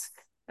shouldn't.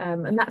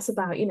 And that's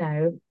about,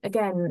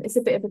 again, it's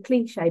a bit of a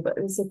cliche, but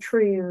it's a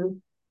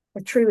true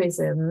a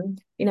truism,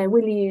 you know,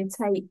 will you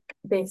take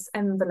this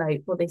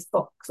envelope or this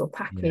box or Yeah.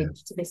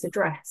 package to this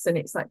address? And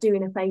it's like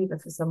doing a favor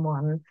for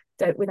someone,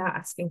 don't without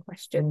asking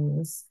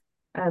questions.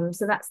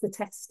 So that's the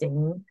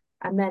testing.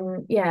 And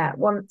then yeah,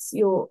 once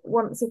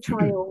a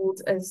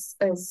child as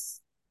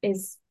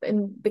is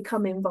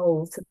become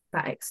involved to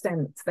that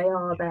extent, they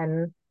are Yeah.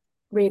 then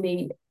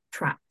really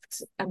trapped.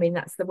 I mean,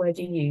 that's the word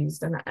you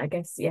used, and I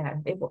guess yeah,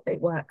 it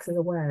works as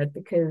a word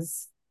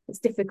because it's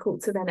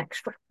difficult to then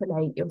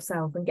extrapolate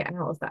yourself and get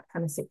out of that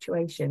kind of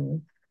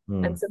situation.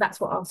 And Mm. so that's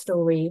what our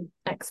story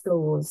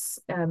explores.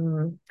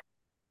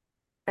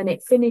 And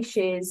it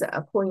finishes at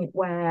a point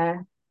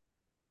where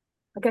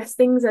I guess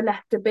things are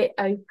left a bit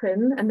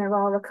open and there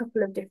are a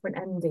couple of different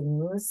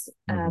endings.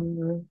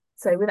 Mhm.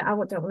 So with I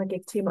don't want to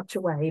give too much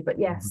away, but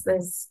yes, Mhm.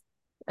 there's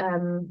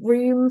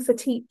room for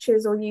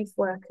teachers or youth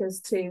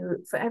workers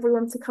for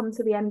everyone to come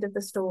to the end of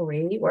the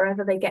story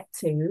wherever they get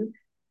to,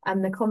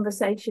 and the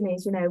conversation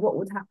is, you know, what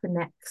would happen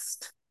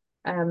next.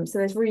 So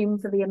there's room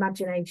for the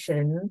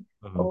imagination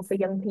Mhm. or for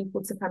young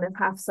people to kind of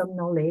have some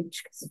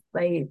knowledge because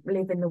they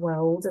live in the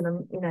world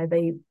and you know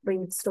they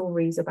read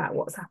stories about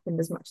what's happened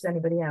as much as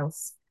anybody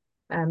else.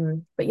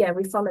 But yeah,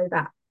 we follow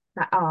that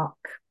arc.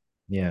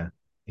 Yeah,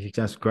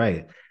 that's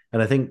great.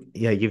 And I think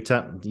yeah, you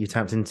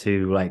tapped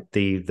into like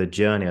the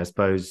journey. I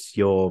suppose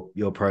your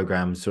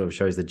program sort of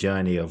shows the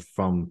journey of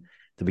from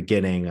the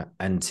beginning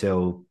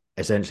until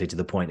essentially to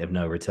the point of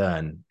no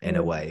return in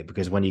a Mm, way.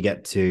 Because when you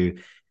get to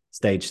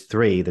stage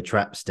three, the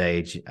trap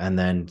stage, and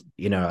then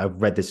I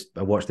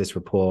watched this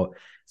report,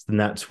 and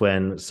that's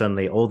when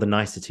suddenly all the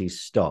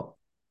niceties stop,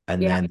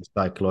 and yeah, then the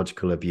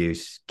psychological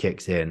abuse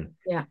kicks in,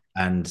 yeah,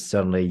 and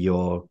suddenly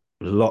you're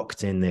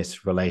locked in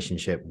this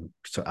relationship.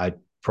 So I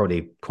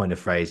probably coined a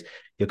phrase.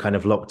 You're kind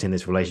of locked in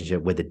this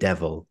relationship with the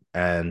devil,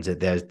 and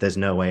there's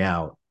no way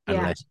out yeah,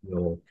 unless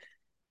you're.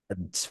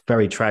 It's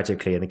very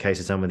tragically, in the case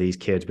of some of these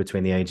kids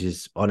between the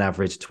ages, on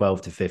average,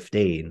 12 to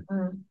 15,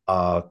 mm.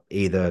 are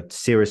either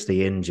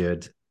seriously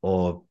injured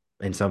or,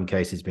 in some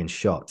cases, been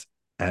shot.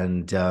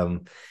 And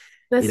There's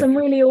you know, some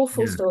really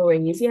awful yeah,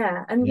 stories,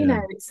 yeah, and you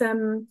yeah,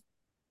 know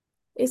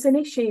it's an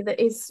issue that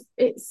is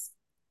it's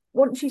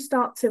once you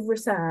start to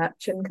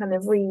research and kind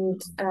of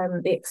read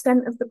the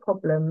extent of the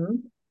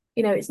problem,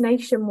 you know, it's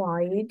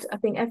nationwide. I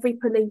think every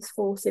police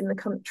force in the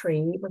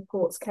country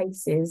reports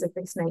cases of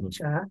this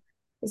nature.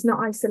 It's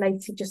not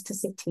isolated just to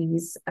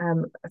cities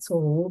at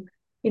all.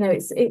 You know,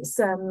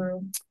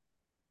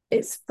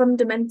 it's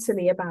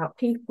fundamentally about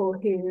people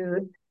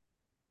who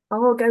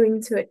are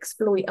going to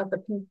exploit other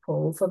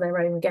people for their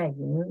own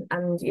gain.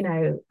 And, you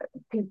know,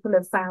 people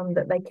have found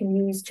that they can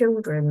use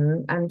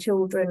children, and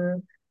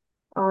children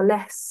are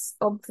less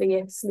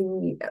obvious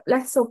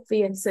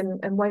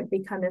and won't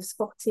be kind of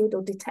spotted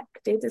or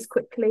detected as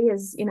quickly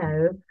as, you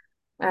know,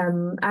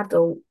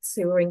 adults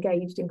who are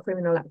engaged in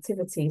criminal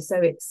activity.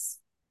 So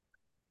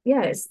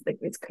yeah,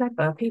 it's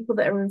clever. People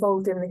that are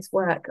involved in this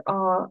work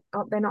are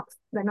they're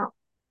not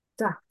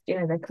daft, you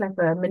know, they're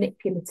clever,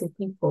 manipulative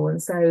people.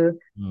 And so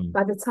mm,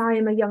 by the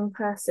time a young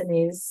person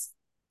is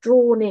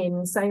drawn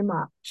in so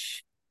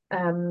much,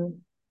 um,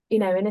 you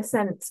know, in a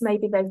sense,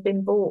 maybe they've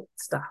been bought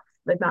stuff.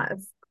 They might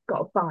have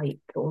got a bike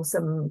or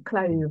some mm,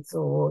 clothes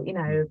or, you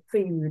know, mm,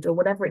 food or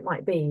whatever it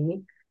might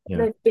be. yeah,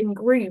 They've been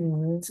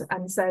groomed.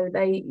 And so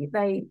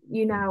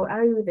you now mm,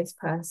 owe this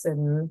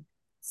person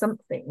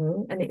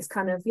something, and it's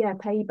kind of, yeah,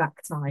 payback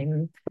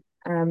time.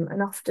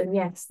 And often,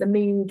 yes, the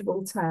mood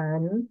will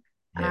turn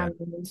yeah,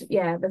 and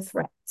yeah, the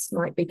threats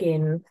might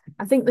begin.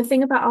 I think the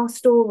thing about our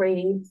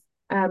story,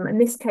 and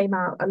this came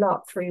out a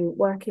lot through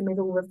working with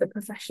all of the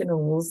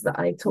professionals that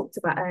I talked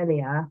about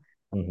earlier,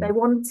 they mhm,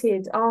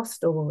 wanted our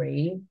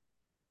story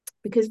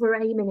because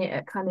we're aiming it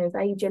at kind of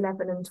age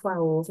 11 and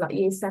 12, like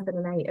year 7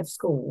 and 8 of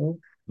school.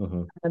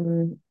 mhm,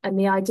 And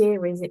the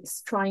idea is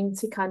it's trying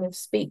to kind of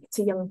speak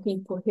to young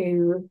people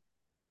who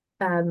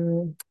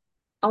um,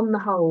 on the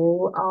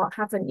whole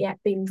haven't yet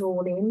been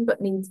drawn in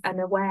but needs an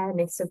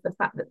awareness of the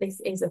fact that this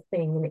is a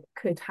thing and it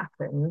could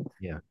happen.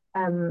 yeah,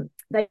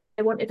 They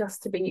wanted us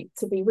to be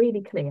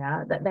really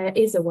clear that there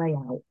is a way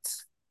out,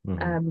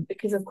 mhm,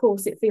 because of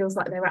course it feels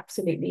like there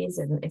absolutely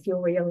isn't if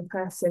you're a young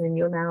person and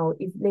you're now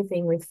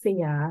living with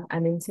fear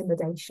and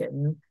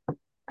intimidation.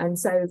 And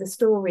so the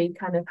story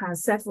kind of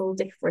has several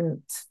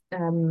different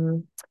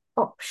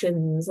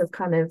options of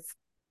kind of,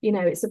 you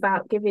know, it's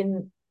about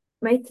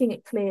making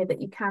it clear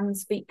that you can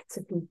speak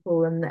to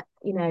people and that,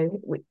 you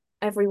know,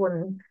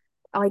 everyone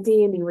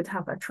ideally would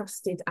have a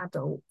trusted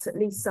adult, at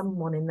least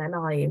someone in their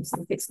lives.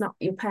 If it's not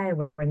your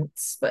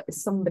parents, but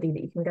it's somebody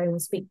that you can go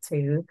and speak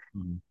to.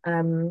 mhm,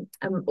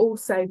 And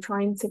also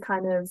trying to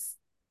kind of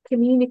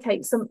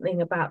communicate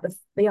something about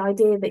the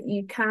idea that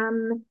you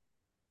can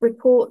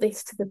report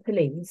this to the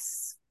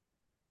police.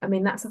 I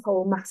mean, that's a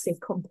whole massive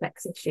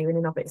complex issue in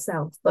and of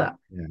itself. But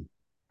yeah,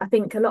 I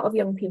think a lot of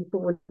young people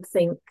would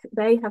think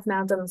they have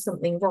now done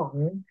something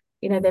wrong.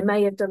 You know, they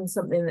may have done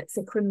something that's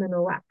a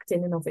criminal act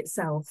in and of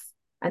itself,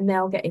 and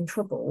they'll get in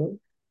trouble.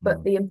 But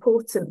mhm, the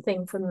important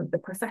thing from the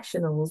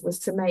professionals was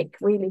to make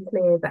really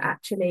clear that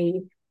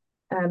actually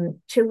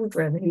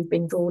children who've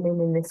been drawn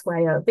in this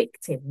way are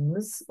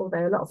victims,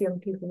 although a lot of young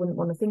people wouldn't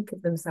want to think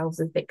of themselves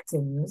as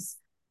victims.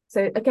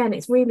 So again,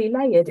 it's really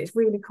layered, it's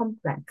really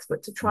complex,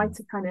 but to try Mm.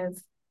 to kind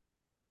of,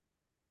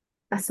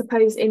 I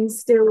suppose,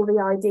 instill the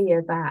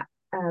idea that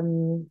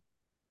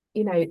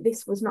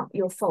this was not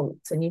your fault,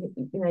 and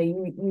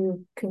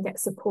you can get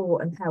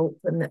support and help,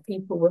 and that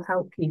people will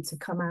help you to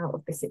come out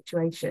of the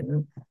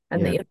situation,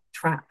 and that Yeah. you're not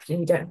trapped and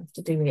you don't have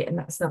to do it, and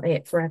that's not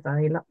it forever.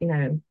 Yeah.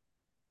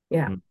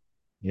 Mm.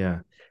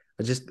 Yeah.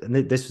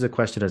 This was a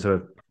question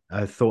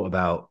I thought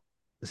about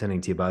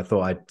sending to you, but I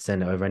thought I'd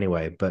send it over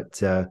anyway.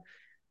 But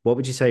what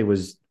would you say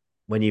was,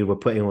 when you were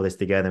putting all this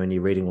together and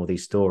you're reading all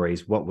these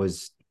stories, what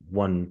was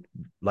one,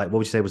 like, what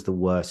would you say was the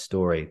worst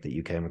story that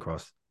you came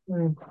across?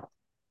 Mm.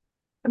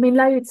 I mean,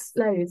 loads,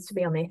 to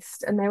be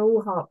honest, and they're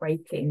all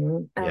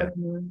heartbreaking. Yeah.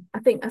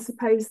 I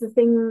suppose the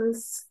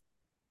things,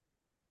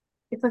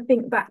 if I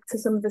think back to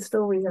some of the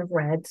stories I've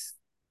read,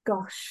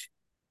 gosh,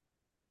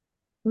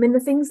 I mean,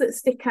 the things that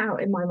stick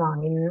out in my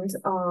mind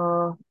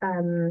are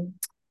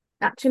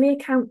actually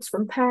accounts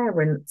from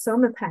parents. So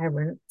I'm a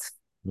parent,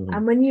 Mhm.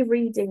 and when you're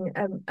reading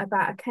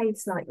about a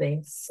case like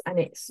this, and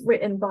it's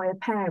written by a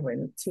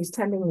parent who's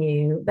telling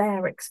you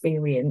their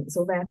experience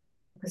or their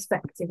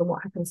perspective on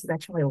what happened to their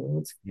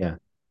child, Yeah.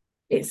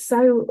 it's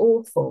so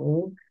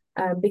awful,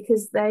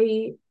 because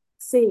they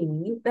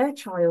see their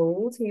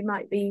child, who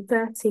might be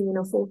 13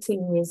 or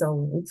 14 years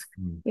old,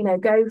 Mm.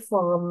 go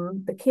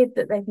from the kid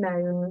that they've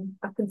known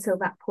up until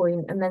that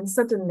point, and then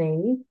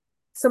suddenly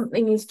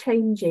something is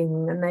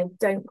changing and they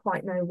don't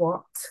quite know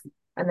what,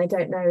 and they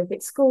don't know if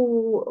it's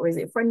school or is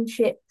it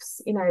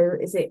friendships,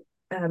 is it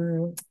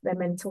their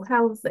mental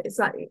health. It's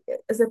like,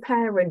 as a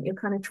parent, you're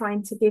kind of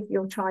trying to give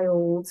your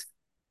child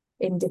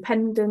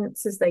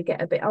independence as they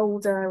get a bit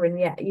older, and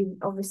yet you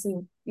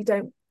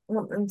don't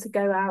want them to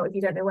go out if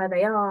you don't know where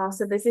they are.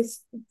 So there's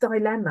this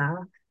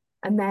dilemma,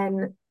 and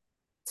then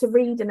to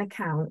read an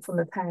account from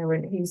a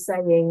parent who's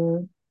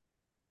saying,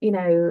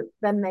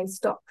 then they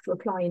stopped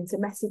replying to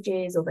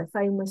messages, or their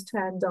phone was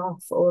turned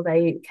off, or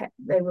they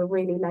were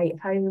really late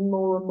home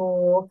more and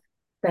more,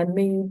 their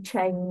mood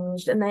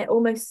changed, and they're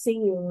almost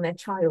seeing their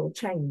child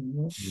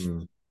change,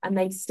 Mm. and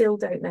they still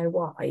don't know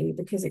why,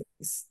 because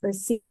it's the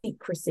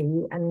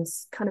secrecy and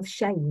kind of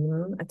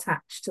shame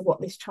attached to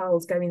what this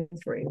child's going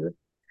through.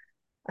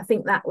 I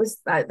think that was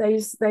that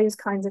those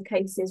kinds of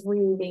cases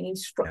really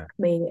struck Yeah.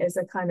 me as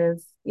a kind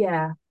of,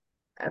 yeah,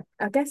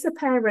 I guess a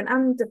parent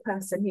and a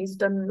person who's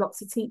done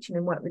lots of teaching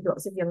and worked with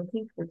lots of young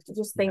people, to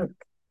just Yeah.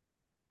 think,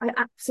 I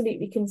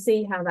absolutely can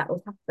see how that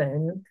would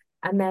happen.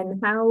 And then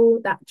how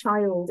that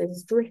child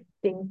is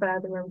drifting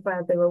further and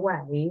further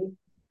away,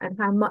 and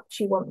how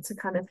much you want to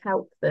kind of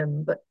help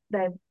them. But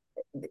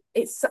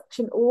it's such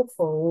an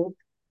awful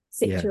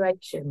Yeah.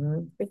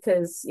 situation,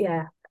 because,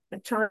 yeah, a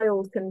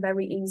child can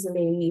very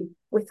easily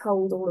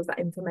withhold all of that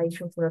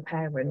information from a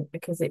parent,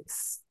 because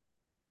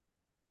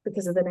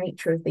of the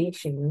nature of the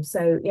issue.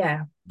 So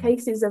yeah,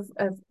 cases of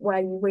where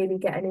you really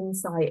get an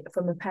insight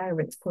from a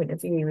parent's point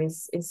of view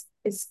is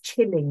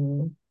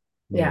chilling.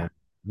 Yeah.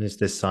 Yeah.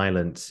 The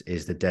silence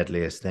is the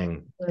deadliest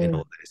thing in Mm.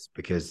 all this,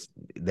 because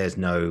there's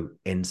no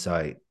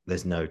insight,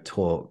 there's no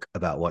talk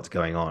about what's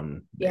going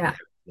on. Yeah.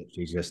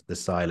 Literally just the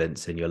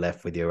silence, and you're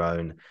left with your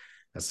own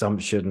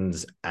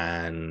assumptions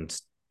and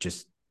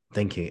just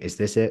thinking, is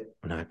this it?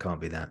 No, it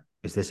can't be that.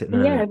 Is this it? No,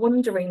 no, no. Yeah,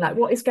 wondering like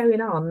what is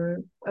going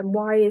on, and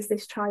why is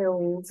this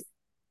child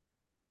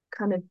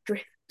kind of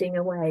drifting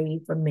away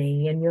from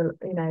me, and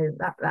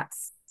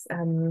that's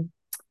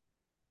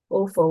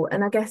awful.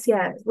 And I guess,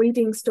 yeah,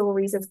 reading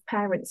stories of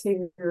parents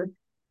who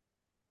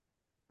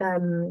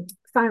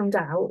found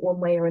out one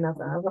way or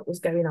another what was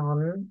going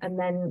on, and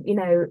then,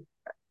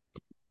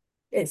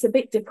 it's a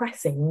bit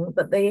depressing,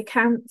 but the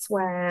accounts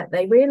where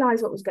they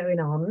realized what was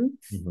going on,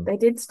 Mm-hmm. they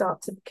did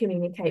start to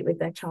communicate with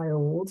their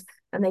child,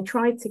 and they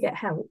tried to get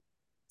help.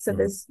 So Mm-hmm.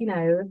 there's,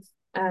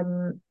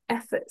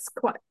 efforts,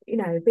 quite,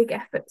 big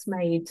efforts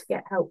made to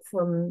get help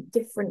from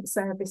different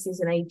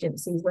services and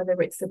agencies,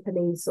 whether it's the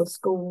police or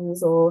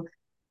schools, or,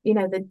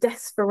 the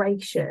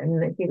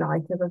desperation, if you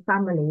like, of a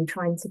family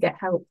trying to get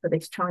help for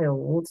this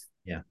child.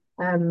 Yeah.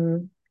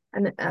 Um,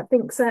 and I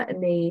think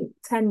certainly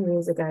 10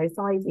 years ago,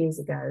 5 years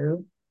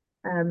ago,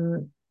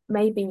 um,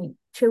 maybe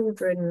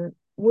children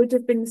would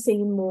have been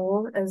seen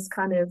more as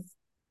kind of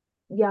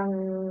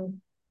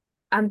young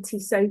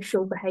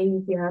antisocial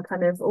behavior,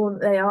 kind of, or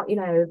they are,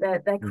 their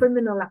Mm.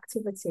 criminal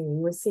activity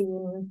was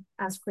seen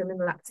as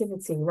criminal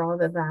activity,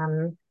 rather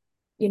than,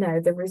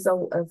 the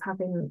result of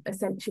having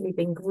essentially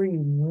been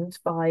groomed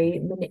by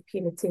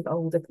manipulative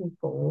older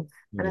people.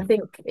 And I Yeah.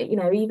 think,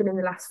 even in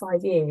the last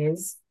 5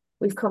 years,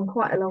 we've come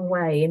quite a long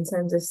way in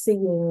terms of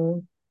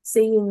seeing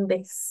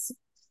this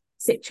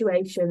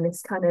situation,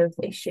 this kind of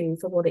issue,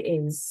 for what it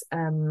is.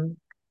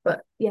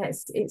 But yeah,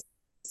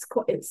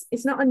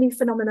 it's not a new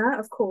phenomena,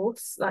 of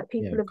course. Like,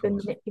 Yeah, people of have been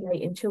course.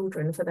 manipulating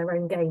children for their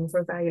own gain for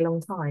a very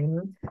long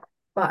time.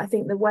 But I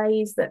think the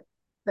ways that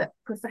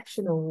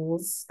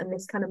professionals and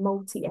this kind of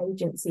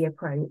multi-agency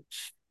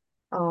approach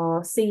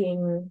are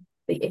seeing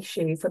the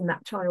issue from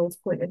that child's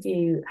point of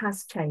view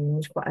has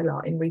changed quite a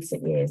lot in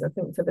recent years, I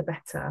think for the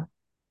better.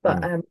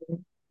 But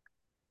Mm.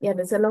 yeah,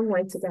 there's a long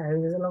way to go.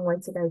 There's a long way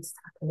to go to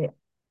tackle it.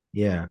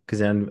 Yeah, because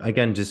then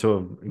again, just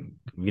sort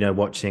of,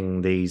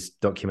 watching these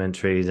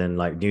documentaries and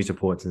like news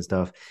reports and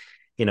stuff,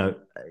 you know,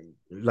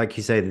 like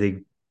you say,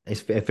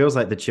 it feels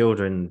like the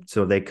children,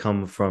 so they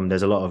come from,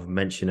 there's a lot of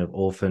mention of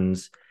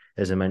orphans,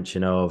 there's a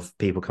mention of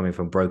people coming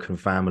from broken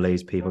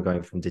families, people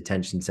going from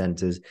detention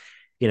centers,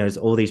 there's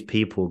all these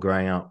people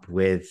growing up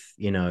with,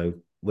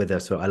 with a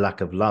sort of a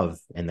lack of love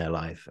in their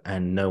life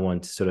and no one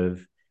to sort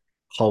of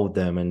hold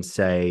them and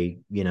say,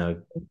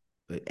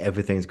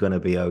 everything's going to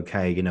be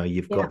okay.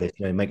 You've got Yeah,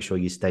 this. Make sure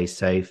you stay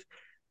safe.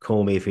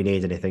 Call me if you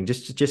need anything.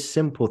 Just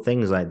simple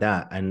things like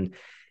that. And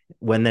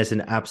when there's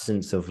an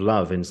absence of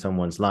love in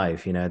someone's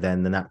life,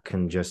 then that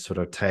can just sort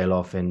of tail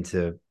off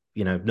into,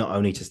 not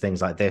only just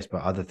things like this,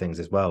 but other things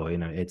as well.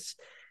 It's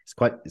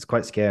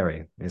quite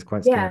scary. It's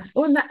quite scary. yeah.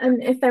 Well,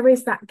 and if there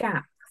is that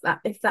gap, that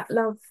if that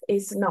love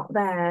is not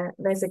there,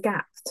 there's a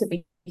gap to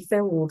be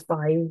filled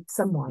by Yeah.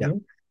 someone,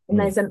 and Mm.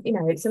 there's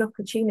it's an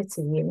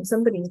opportunity in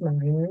somebody's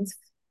mind.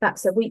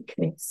 That's a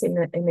weakness in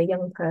a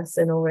young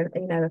person, or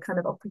a kind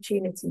of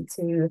opportunity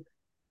to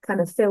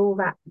kind of fill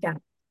that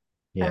gap.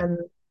 Yeah. Um,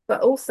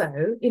 but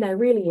also,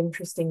 really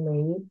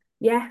interestingly,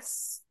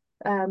 yes,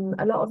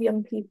 a lot of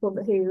young people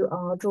who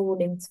are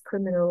drawn into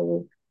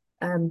criminal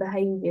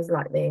behaviors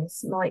like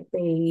this might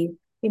be,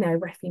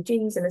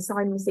 refugees and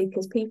asylum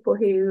seekers, people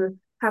who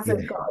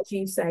haven't Yeah. got, as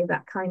you say,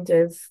 that kind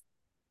of,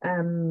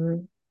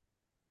 um,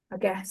 I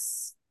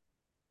guess,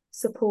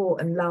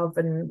 support and love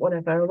and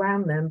whatever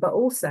around them, but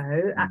also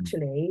Mm.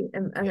 actually,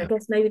 and I Yeah.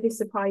 guess maybe this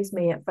surprised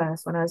me at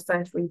first when I was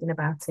first reading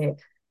about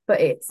it, but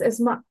it's as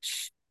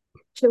much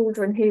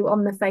children who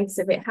on the face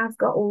of it have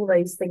got all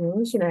those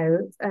things,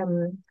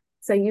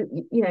 so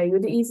you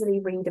would easily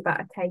read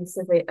about a case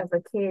of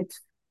a kid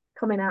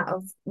coming out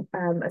of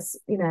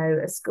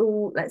a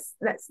school. Let's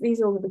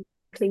these are all the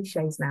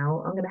cliches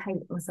now. I'm going to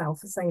hate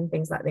myself for saying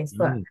things like this,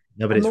 but Mm.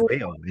 No, but a it's more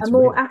real. a It's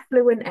more real.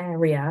 affluent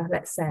area,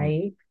 let's Mm.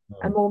 say,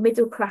 a Mm. more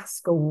middle class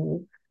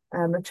school,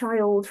 a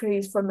child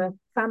who's from a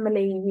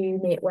family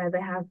unit where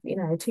they have,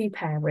 two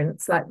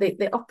parents, like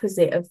the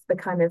opposite of the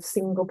kind of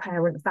single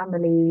parent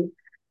family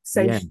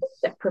Yeah. social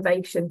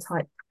deprivation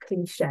type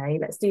cliche.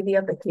 Let's do the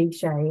other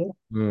cliche.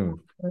 Mm.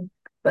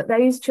 But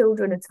those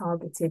children are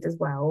targeted as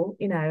well.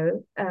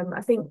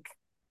 I think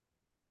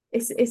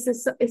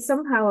it's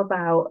somehow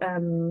about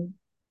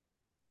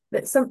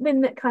that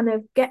something that kind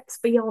of gets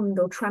beyond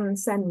or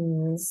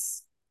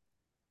transcends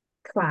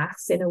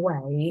class in a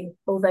way,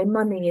 although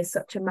money is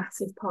such a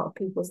massive part of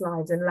people's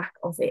lives and lack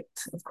of it,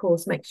 of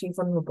course, makes you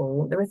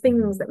vulnerable. There are Mm.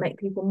 things that make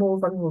people more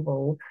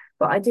vulnerable,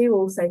 but I do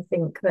also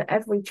think that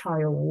every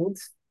child,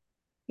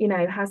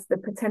 has the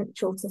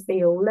potential to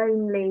feel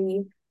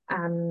lonely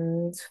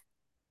and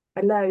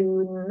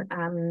alone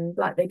and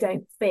like they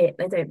don't fit,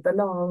 they don't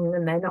belong,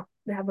 and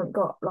they haven't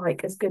got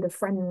like as good of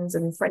friends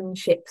and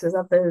friendships as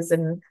others.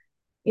 And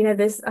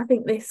there's I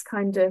think this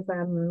kind of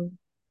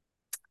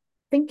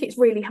think it's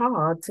really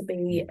hard to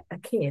be a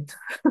kid.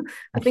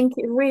 I think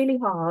it's really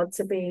hard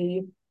to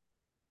be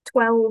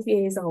 12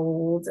 years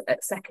old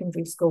at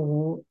secondary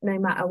school, no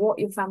matter what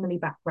your family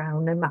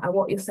background, no matter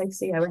what your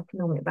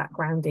socio-economic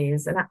background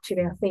is. And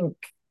actually, I think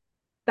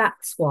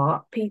that's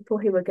what people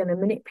who are going to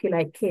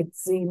manipulate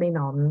kids zoom in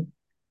on.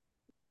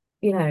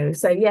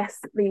 So yes,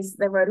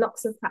 there are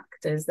lots of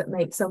factors that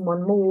make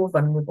someone more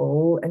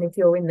vulnerable, and if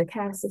you're in the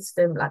care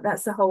system, like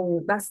there's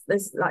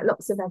like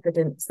lots of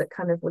evidence that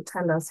kind of would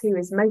tell us who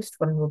is most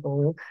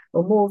vulnerable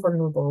or more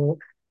vulnerable.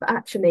 But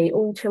actually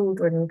all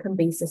children can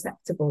be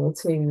susceptible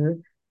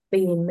to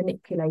being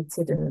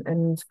manipulated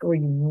and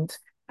groomed,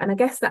 and I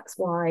guess that's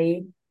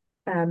why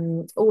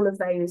all of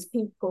those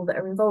people that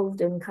are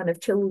involved in kind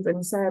of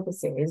children's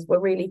services were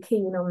really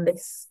keen on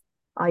this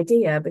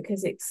idea,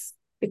 because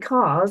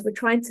we're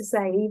trying to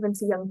say, even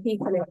to young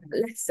people in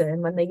that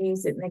lesson, when they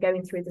use it and they're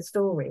going through the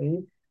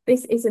story,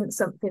 this isn't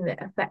something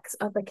that affects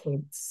other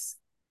kids.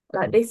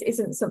 Like, this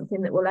isn't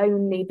something that will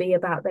only be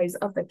about those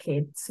other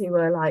kids who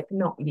are like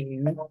not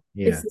you.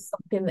 Yeah. This is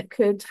something that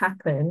could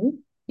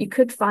happen. You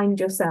could find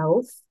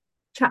yourself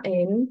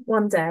chatting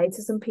one day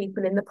to some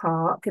people in the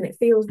park, and it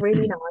feels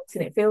really nice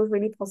and it feels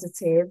really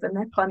positive, and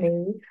they're Oh, yeah. funny,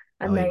 Oh,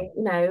 and yeah.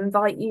 they,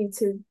 invite you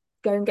to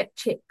go and get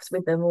chips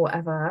with them or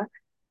whatever.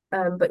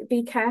 But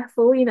be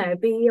careful,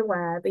 be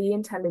aware, be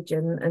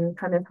intelligent, and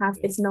kind of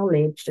have this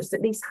knowledge, just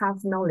at least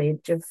have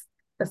knowledge of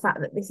the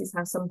fact that this is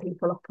how some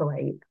people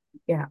operate.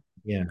 Yeah.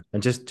 Yeah.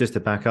 And just to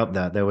back up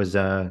that, there was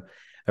a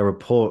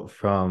report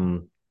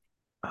from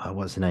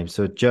what's the name?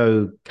 So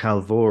Joe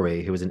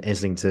Calvori, who was in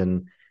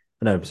Islington.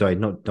 No, sorry,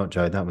 not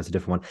Joe. That was a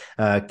different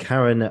one.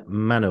 Karen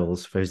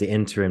Mannels, who's the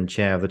interim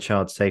chair of the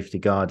Child Safety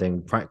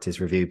Guarding Practice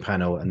Review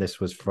Panel, and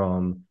this was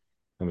from,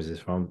 when was this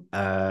from?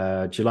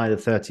 July the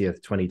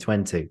 30th,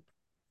 2020.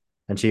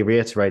 And she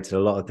reiterated a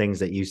lot of things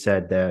that you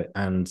said there,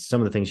 and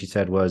some of the things she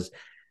said was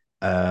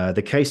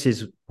the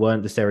cases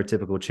weren't the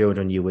stereotypical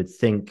children you would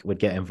think would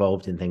get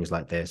involved in things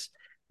like this.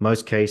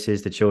 Most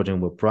cases, the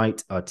children were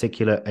bright,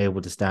 articulate,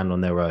 able to stand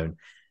on their own.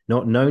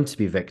 Not known to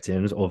be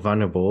victims or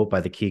vulnerable by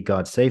the key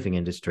guard saving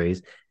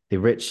industries, the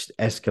rich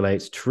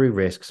escalates true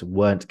risks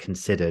weren't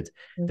considered.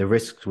 Mm. The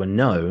risks were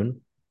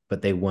known,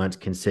 but they weren't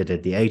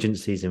considered. The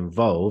agencies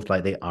involved,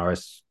 like the no,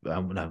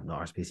 not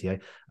RSPCA,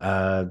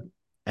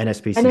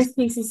 NSPCC,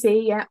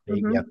 NSPCC, yeah.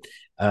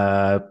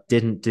 yeah,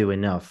 didn't do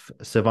enough.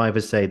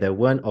 Survivors say there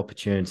weren't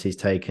opportunities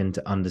taken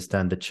to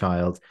understand the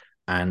child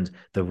and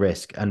the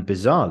risk. And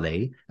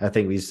bizarrely, I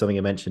think this is something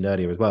you mentioned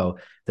earlier as well,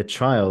 the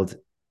child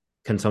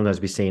can sometimes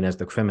be seen as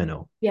the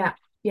criminal. Yeah,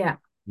 yeah,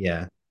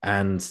 Yeah.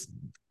 And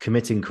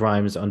committing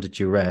crimes under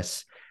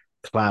duress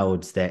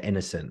clouds their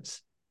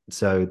innocence.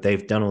 So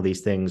they've done all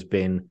these things,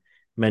 been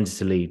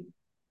mentally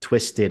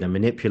twisted and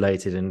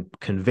manipulated and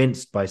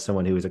convinced by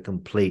someone who is a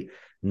complete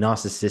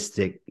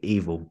narcissistic,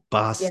 evil yeah,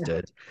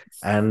 bastard.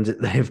 And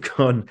they've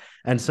gone,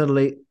 and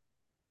suddenly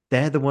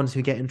they're the ones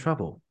who get in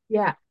trouble.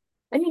 yeah.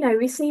 And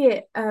we see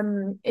it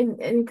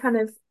in kind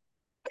of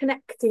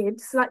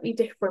connected, slightly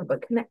different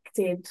but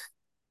connected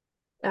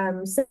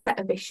set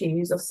of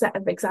issues or set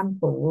of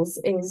examples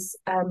is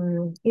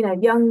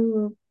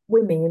young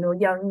women or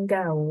young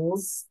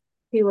girls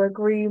who are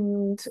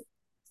groomed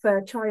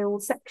for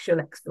child sexual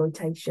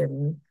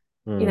exploitation.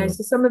 Mm,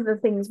 So some of the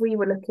things we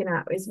were looking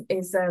at is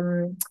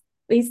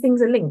these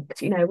things are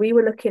linked. We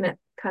were looking at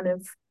kind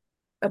of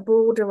a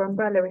broader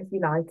umbrella, if you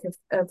like,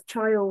 of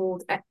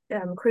child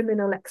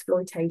criminal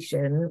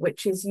exploitation,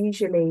 which is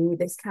usually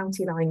this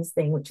county lines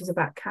thing, which is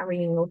about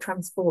carrying or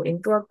transporting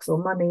drugs or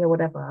money or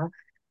whatever.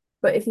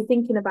 But if you're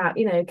thinking about,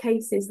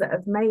 cases that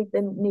have made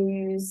the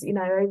news,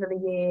 over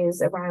the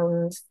years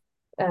around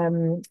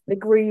the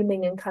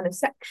grooming and kind of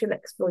sexual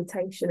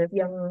exploitation of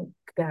young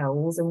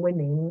girls and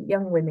women,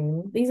 young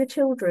women, these are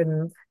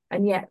children,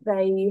 and yet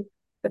the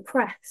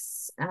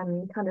press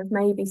and kind of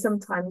maybe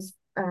sometimes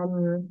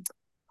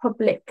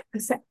public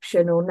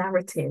perception or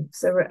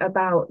narratives are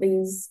about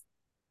these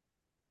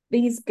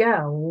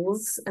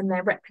girls and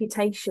their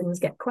reputations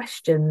get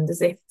questioned as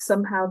if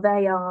somehow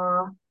they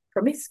are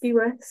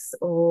promiscuous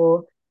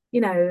or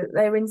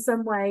they're in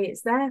some way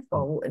it's their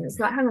fault, and it's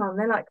like, hang on,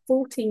 they're like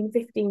 14,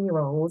 15 year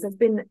olds have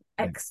been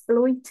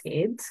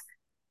exploited.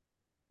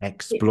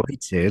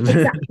 exploited.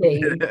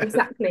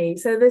 Exactly.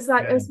 So there's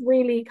like Yeah. there's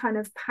really kind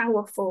of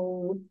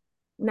powerful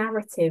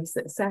narratives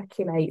that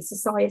circulate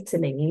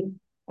societally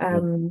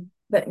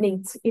that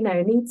need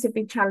to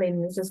be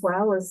challenged as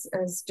well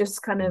as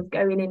just kind of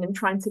going in and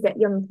trying to get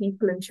young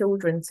people and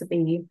children to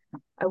be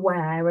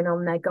aware and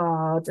on their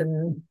guard.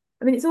 And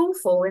I mean, it's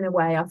awful in a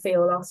way, I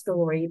feel, our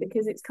story,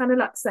 because it's kind of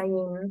like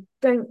saying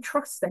don't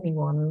trust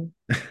anyone.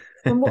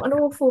 And what an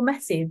awful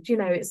message,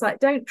 it's like,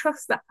 don't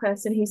trust that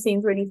person who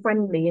seems really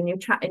friendly and you're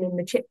chatting in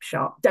the chip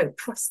shop. Don't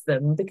trust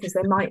them because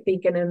they might be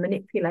going to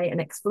manipulate and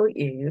exploit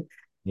you.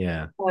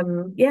 Yeah.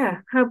 Yeah,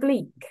 how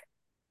bleak.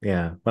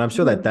 Yeah, well, I'm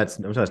sure that's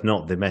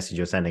not the message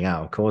you're sending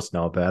out. Of course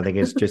not, but I think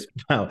it's just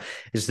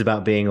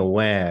about being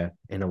aware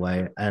in a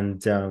way.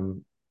 And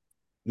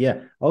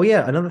yeah. Oh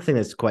yeah, another thing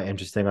that's quite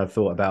interesting I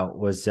thought about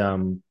was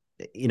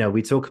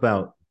we talk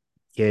about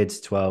kids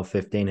 12,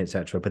 15,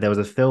 etc. But there was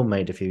a film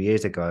made a few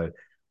years ago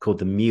called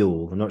The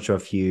Mule. I'm not sure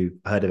if you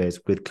heard of it. It's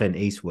with Clint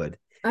Eastwood.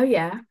 Oh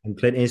yeah. And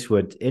Clint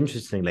Eastwood,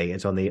 interestingly,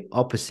 is on the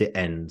opposite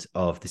end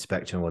of the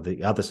spectrum or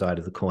the other side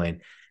of the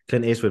coin.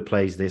 Clint Eastwood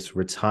plays this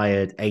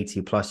retired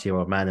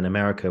 80-plus-year-old man in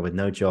America with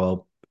no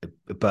job,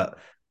 but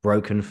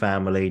broken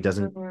family,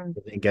 doesn't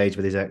Mm-hmm. engage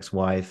with his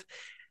ex-wife.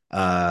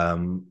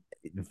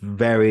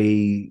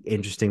 Very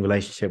interesting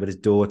relationship with his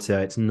daughter.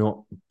 It's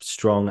not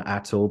strong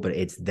at all, but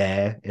it's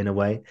there in a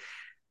way.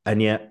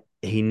 And yet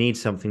he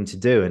needs something to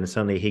do. And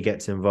suddenly he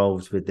gets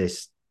involved with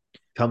this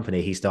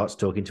company. He starts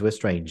talking to a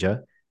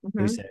stranger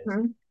who says,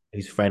 Mm-hmm.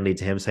 who's friendly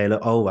to him, say,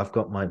 look, oh, I've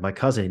got my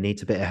cousin, he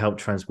needs a bit of help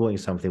transporting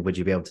something. Would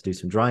you be able to do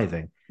some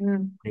driving?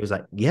 Mm-hmm. He was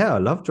like, yeah, I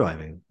love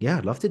driving. Yeah,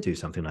 I'd love to do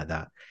something like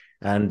that.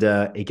 And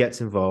he gets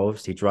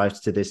involved. He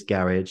drives to this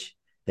garage.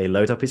 They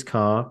load up his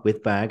car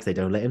with bags. They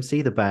don't let him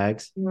see the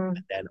bags. Mm-hmm.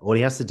 And then all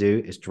he has to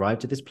do is drive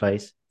to this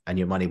place and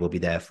your money will be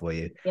there for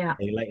you. Yeah.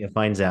 And he later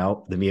finds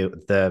out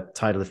the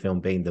title of the film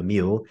being The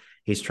Mule,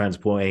 he's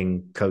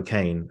transporting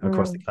cocaine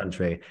across the Mm.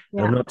 country.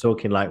 And I'm Yeah. not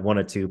talking like one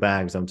or two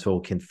bags, I'm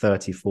talking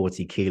 30,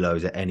 40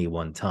 kilos at any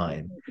one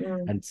time.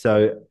 Mm. And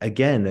so,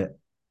 again,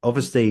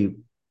 obviously,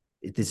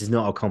 this is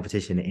not a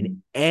competition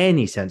in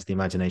any sense of the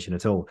imagination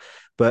at all.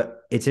 But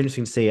it's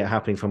interesting to see it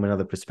happening from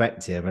another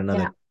perspective, Yeah.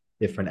 another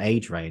different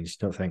age range,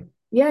 don't think.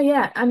 Yeah,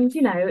 yeah. And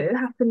it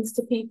happens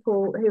to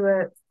people who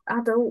are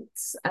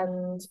adults,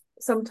 and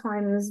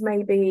sometimes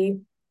maybe,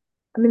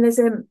 I mean, there's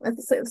a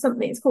sort of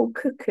something, it's called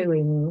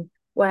cuckooing,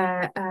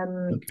 where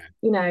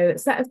Okay. a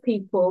set of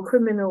people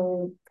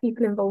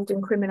involved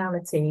in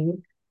criminality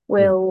Mm-hmm.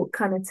 will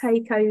kind of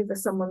take over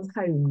someone's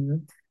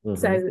home. Mm-hmm.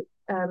 So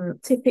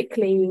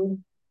typically,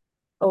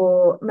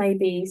 or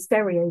maybe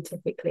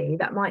stereotypically,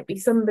 that might be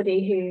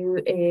somebody who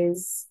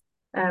is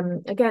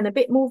again a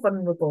bit more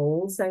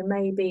vulnerable. So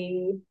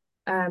maybe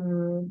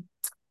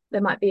there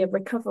might be a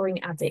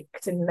recovering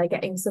addict and they're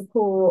getting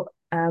support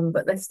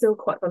but they're still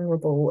quite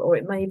vulnerable, or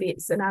it maybe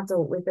it's an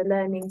adult with a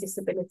learning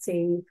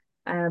disability.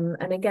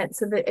 And again,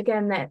 so that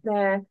again,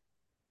 they're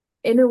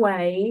in a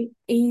way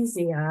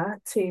easier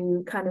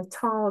to kind of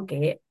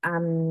target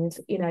and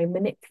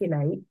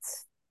manipulate.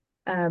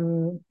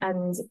 And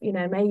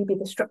maybe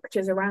the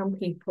structures around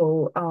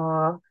people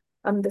are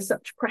under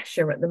such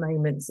pressure at the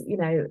moment,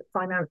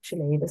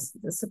 financially,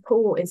 the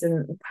support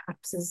isn't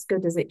perhaps as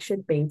good as it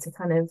should be to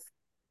kind of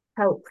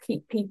help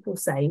keep people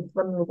safe,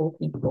 vulnerable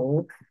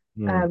people.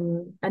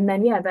 Mm. And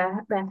then yeah,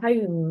 their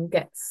home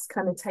gets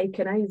kind of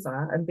taken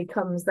over and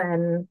becomes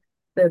then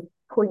the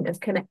point of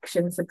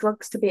connection for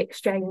drugs to be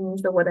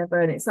exchanged or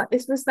whatever. And it's like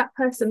this was that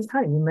person's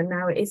home, and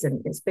now it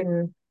isn't. It's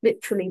been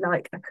literally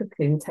like a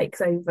cuckoo takes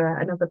over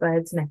another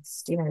bird's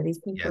nest. These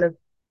people Yeah. have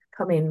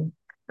come in.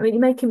 I mean,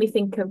 you're making me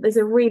think of there's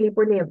a really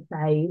brilliant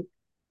play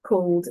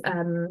called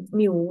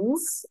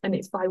Mules, and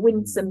it's by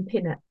Winsome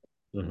Pinnett,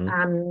 Mm-hmm.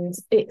 and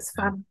it's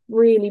Yeah.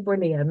 really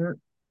brilliant.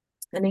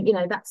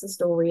 And that's the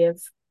story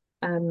of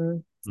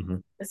um, Mm-hmm.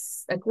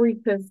 a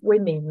group of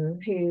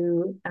women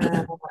who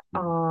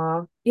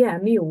are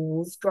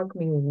mules, drug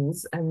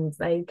mules, and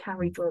they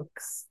carry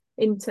drugs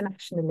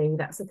internationally.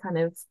 That's a kind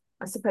of,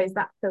 I suppose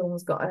that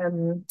film's got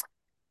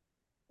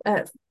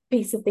a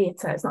piece of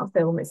theatre. It's not a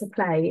film, it's a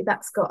play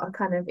that's got a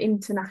kind of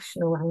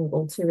international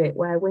angle to it,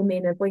 where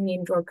women are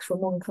bringing drugs from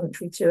one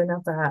country to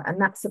another, and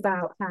that's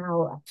about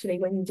how actually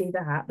when you do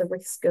that, the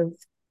risk of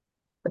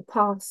the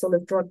parcel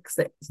of drugs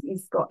that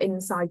you've got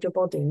inside your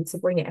body to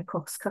bring it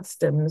across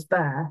customs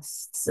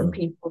bursts, and Mm.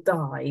 people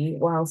die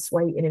whilst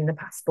waiting in the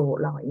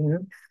passport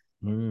line.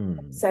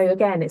 Mm. So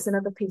again, it's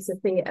another piece of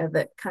theatre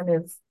that kind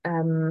of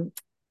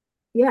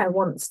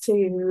wants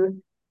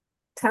to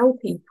tell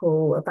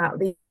people about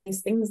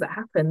these things that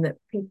happen that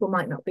people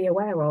might not be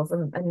aware of,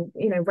 and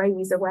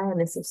raise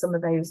awareness of some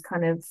of those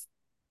kind of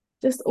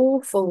just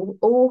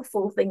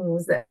awful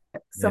things that Yeah.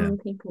 some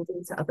people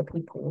do to other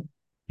people.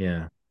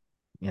 Yeah.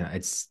 Yeah.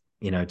 It's,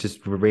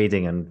 just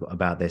reading and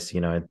about this,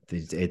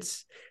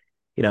 it's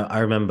I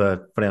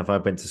remember, funny enough, I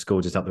went to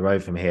school just up the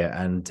road from here,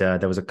 and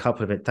there was a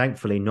couple of it,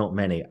 thankfully, not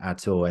many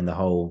at all in the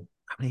whole,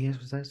 how many years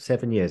was that?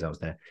 7 years I was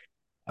there.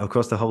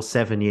 Across the whole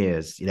 7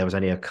 years, there was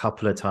only a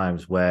couple of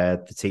times where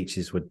the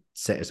teachers would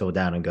sit us all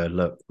down and go,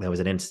 look, there was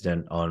an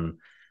incident on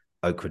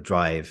Oakwood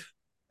Drive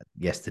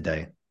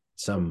yesterday.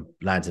 Some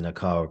lads in a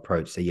car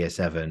approached a year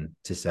 7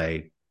 to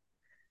say,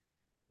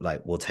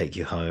 like, we'll take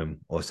you home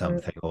or Mm,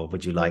 something, or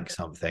would you mm, like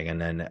something?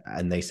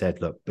 And they said,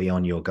 look, be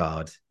on your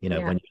guard. yeah.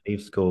 When you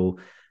leave school,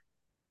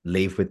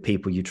 leave with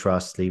people you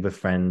trust, leave with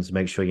friends,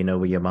 make sure you know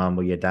where your mom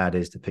or your dad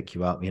is to pick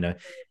you up.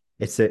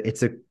 It's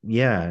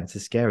a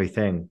scary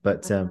thing.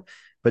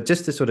 But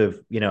just to sort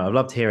of, I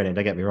loved hearing it.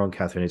 Don't get me wrong,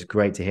 Catherine, it's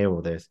great to hear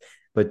all this.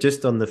 But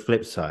just on the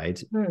flip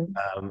side,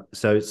 Mm,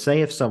 so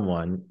say if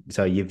someone,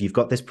 so you've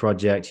got this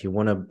project, you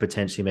want to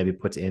potentially maybe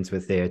put it into a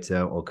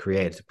theatre or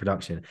create a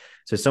production.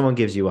 So someone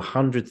gives you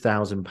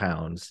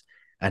 £100,000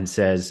 and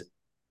says,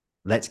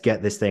 let's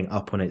get this thing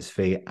up on its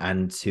feet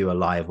and to a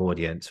live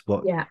audience.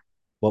 yeah.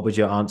 What would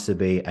your answer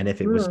be? And if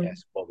it was Mm.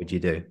 yes, what would you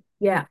do?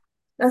 Yeah,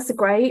 that's a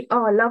great.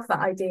 Oh, I love that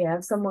idea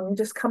of someone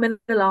just coming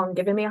along,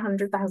 giving me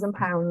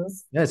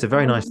 £100,000. Yeah, it's a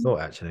very nice Um, thought,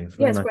 actually. It's a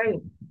yeah, very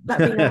it's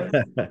nice great. That'd be nice.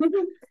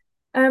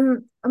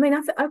 thought. I mean,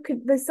 I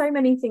could. There's so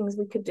many things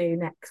we could do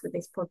next with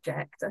this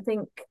project. I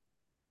think.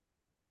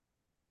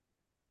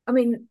 I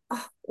mean,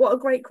 oh, what a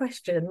great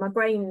question. My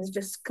brain's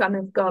just kind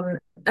of gone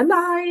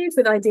alive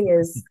with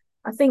ideas.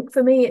 I think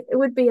for me, it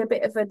would be a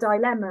bit of a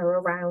dilemma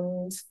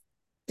around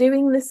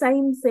doing the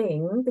same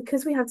thing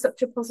because we had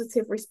such a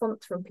positive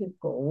response from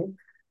people.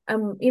 A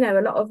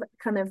lot of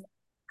kind of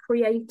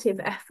creative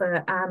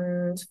effort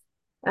and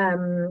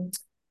um,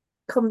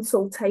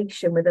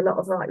 consultation with a lot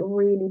of like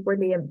really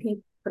brilliant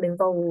people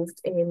involved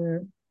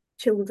in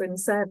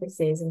children's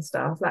services and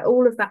stuff. Like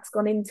all of that's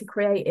gone into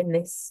creating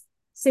this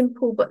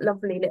simple but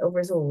lovely little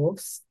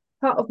resource.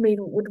 Part of me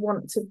would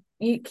want to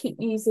keep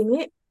using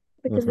it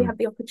because we Mhm. had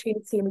the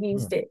opportunity and we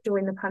used Mm. it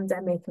during the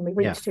pandemic and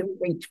we Yeah. reached who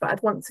we reached. But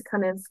I'd want to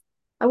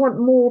I want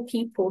more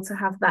people to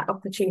have that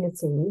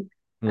opportunity.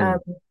 Um,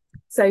 Mm.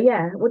 so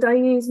yeah, would I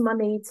use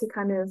money to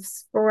kind of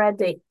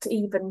spread it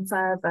even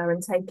further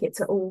and take it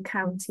to all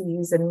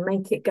counties and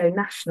make it go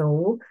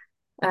national?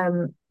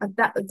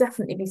 That would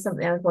definitely be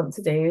something I'd want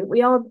to do.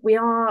 We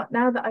are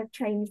now that I've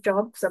changed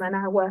jobs and I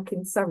now work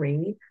in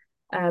Surrey.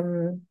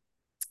 Um,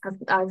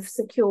 I've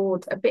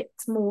secured a bit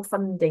more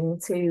funding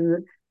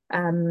to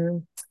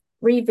um,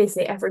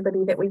 revisit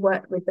everybody that we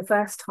worked with the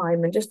first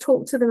time and just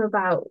talk to them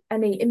about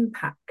any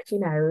impact.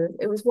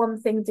 It was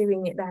one thing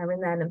doing it there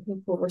and then and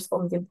people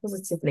responding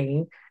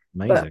positively,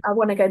 but Amazing. I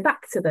want to go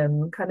back to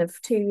them kind of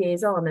 2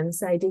 years on and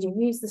say, did you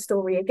use the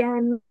story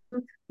again?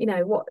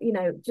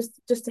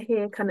 Just to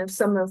hear kind of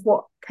some of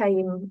what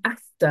came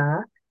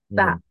after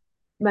that Mm.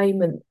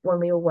 moment when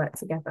we all worked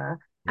together.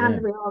 And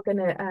Yeah. we are going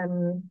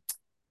to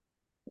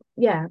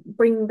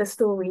bring the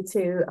story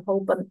to a whole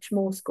bunch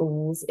more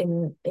schools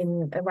in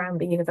around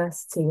the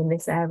university in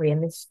this area,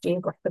 in this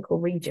geographical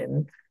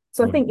region.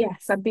 So I Mm. think,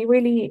 yes, I'd be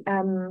really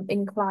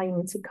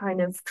inclined to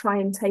kind of try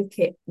and take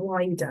it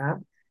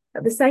wider.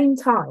 At the same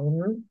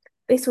time,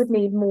 this would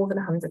need more than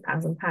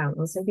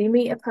 £100,000. So if you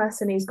meet a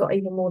person who's got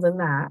even more than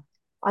that,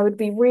 I would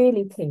be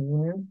really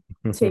keen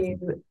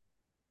to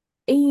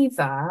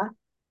either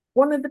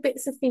one of the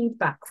bits of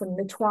feedback from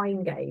the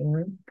Twine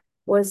game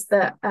was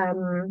that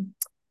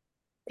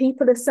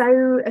people are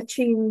so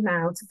attuned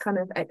now to kind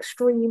of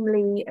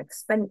extremely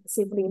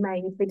expensively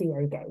made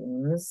video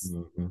games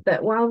Mhm.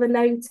 that while the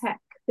low tech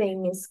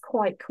thing is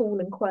quite cool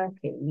and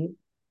quirky,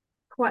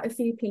 quite a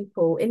few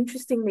people,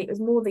 interestingly, it was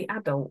more the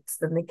adults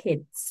than the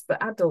kids,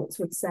 but adults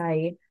would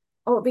say,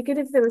 oh, it'd be good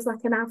if there was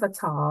like an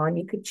avatar and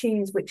you could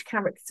choose which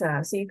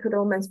character. So you could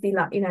almost be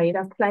like, you'd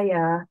have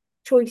player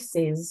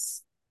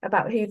choices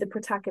about who the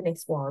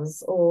protagonist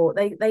was, or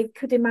they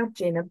could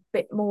imagine a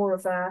bit more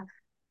of a,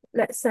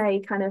 let's say,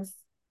 kind of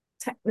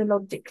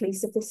technologically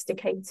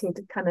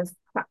sophisticated kind of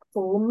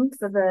platform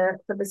for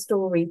the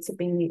story to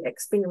be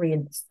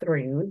experienced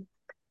through.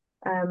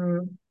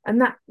 And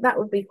that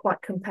would be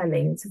quite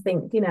compelling to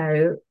think,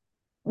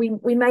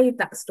 we made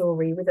that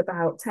story with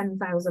about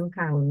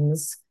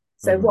 £10,000.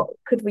 So Mhm. what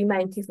could we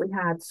make if we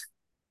had,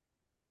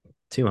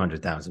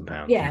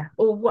 £200,000. yeah,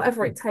 or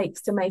whatever it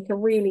takes to make a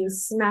really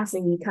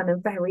snazzy kind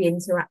of very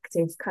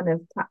interactive kind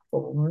of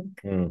platform.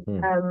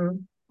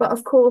 Mhm. But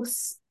of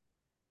course,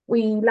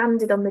 we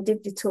landed on the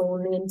digital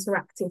and the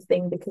interactive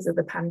thing because of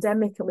the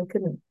pandemic, and we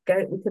couldn't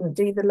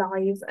do the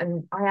live.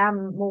 And I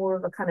am more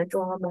of a kind of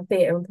drama,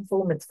 theatre, and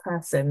performance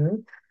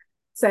person.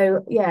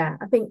 So yeah,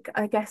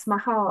 I guess my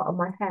heart and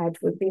my head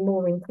would be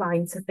more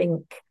inclined to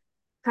think,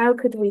 how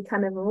could we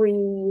kind of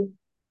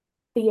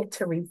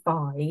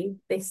theaterify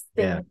this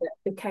Yeah. thing that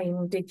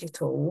became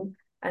digital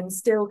and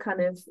still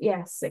kind of,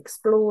 yes,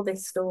 explore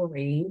this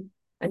story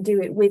and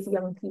do it with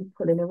young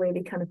people in a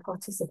really kind of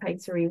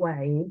participatory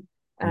way.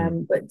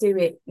 Mm. But do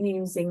it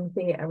using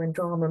theatre and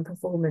drama and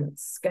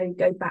performance.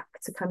 Go back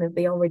to kind of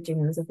the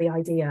origins of the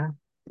idea.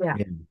 Yeah.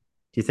 Yeah. Do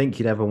you think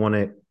you'd ever want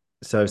it?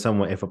 So,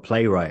 someone, if a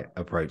playwright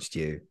approached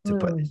you to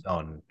put this Mm.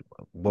 on,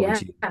 what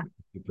would Yeah.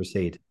 you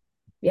proceed?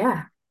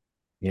 Yeah.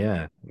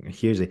 Yeah,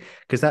 hugely.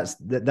 Because that's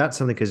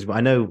something. Because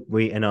I know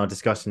we in our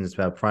discussions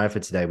about prior for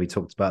today, we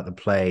talked about the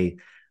play,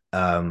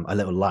 A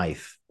Little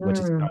Life, which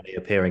is Mm. currently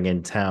appearing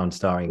in town,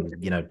 starring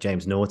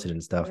James Norton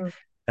and stuff. Mm.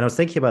 And I was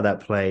thinking about that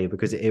play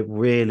because it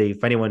really,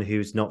 for anyone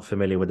who's not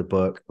familiar with the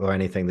book or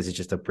anything, this is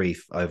just a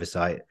brief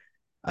oversight.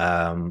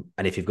 And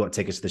if you've got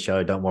tickets to the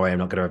show, don't worry, I'm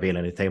not going to reveal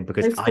anything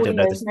because No I don't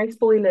know spoilers, this. no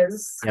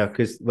spoilers. Yeah,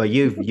 because well,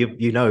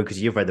 you know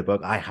because you've read the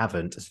book. I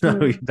haven't, so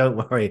Mm.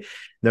 don't worry,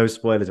 no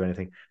spoilers or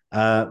anything.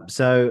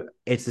 So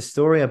it's a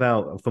story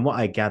about, from what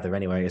I gather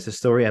anyway, it's a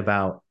story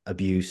about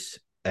abuse.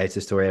 It's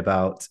a story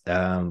about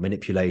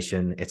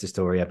manipulation. It's a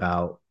story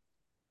about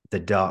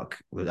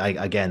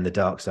again, the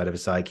dark side of a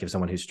psyche of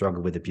someone who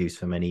struggled with abuse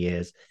for many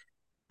years.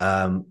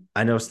 And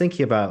I was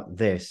thinking about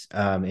this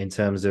in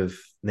terms of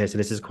this, and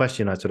this is a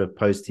question I sort of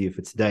posed to you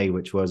for today,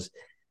 which was,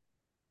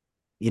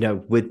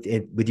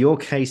 with your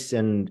case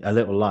and A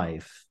Little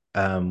Life,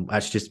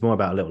 actually just more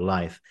about A Little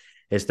Life,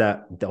 is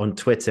that on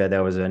Twitter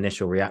there was an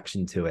initial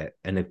reaction to it,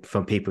 and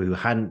from people who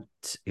hadn't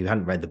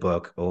read the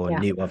book or Yeah.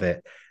 knew of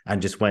it,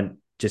 and just went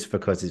just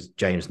because it's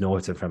James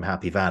Norton from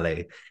Happy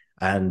Valley,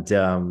 and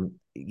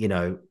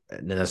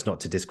that's not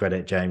to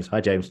discredit James.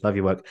 Hi James, love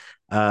your work,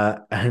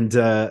 and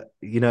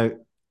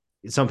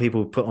some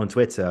people put on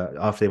Twitter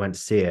after they went to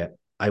see it,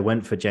 I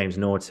went for James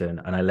Norton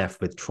and I left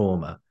with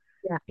trauma.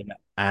 Yeah.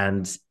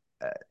 And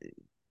uh,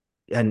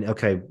 and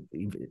okay,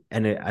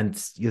 and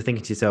you're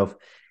thinking to yourself,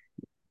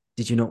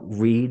 did you not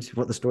read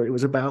what the story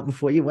was about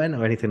before you went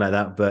or anything like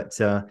that? But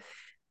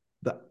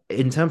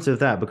in terms of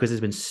that, because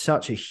there's been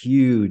such a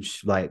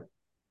huge like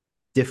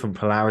different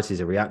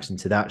polarities of reaction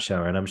to that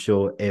show, and I'm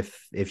sure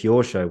if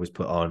your show was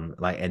put on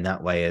like in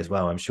that way as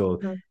well, I'm sure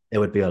Mm. there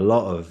would be a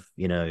lot of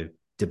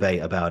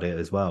debate about it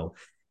as well.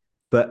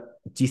 But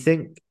do you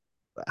think,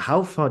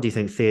 how far do you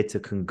think theatre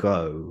can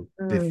go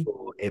Mm.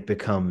 before it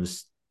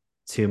becomes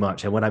too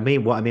much? And what I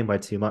mean by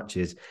too much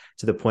is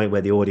to the point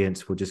where the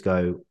audience will just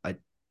go, I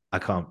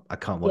can't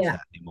watch Yeah.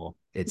 that anymore.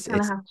 You It's kind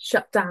of it's have to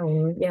shut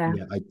down. Yeah.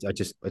 yeah, I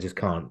just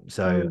can't.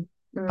 So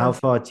Mm. how Mm.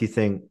 far do you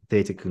think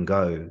theatre can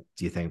go,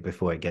 do you think,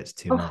 before it gets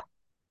too much? Oh,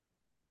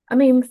 I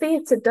mean,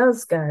 theatre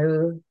does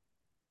go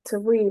to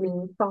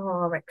really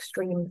far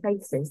extreme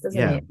places, doesn't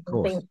Yeah, it? of I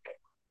course.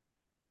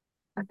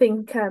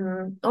 think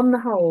on the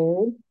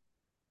whole,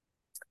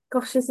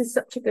 gosh, this is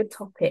such a good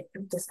topic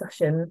of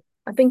discussion.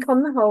 I think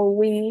on the whole,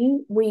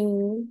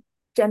 we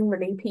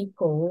generally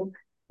people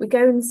we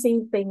go and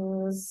see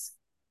things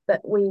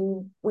that we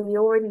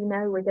already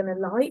know we're going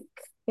to like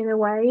in a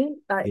way.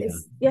 Like Yeah.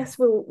 it's yes,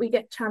 we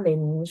get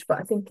challenged, but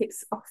I think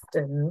it's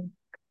often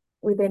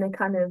within a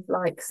kind of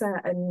like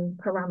certain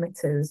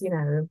parameters,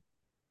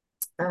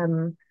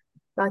 um,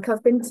 like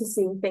I've been to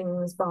see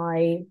things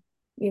by,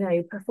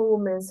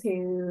 performers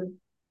who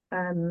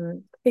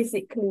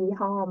physically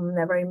harm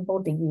their own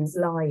bodies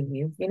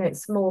live.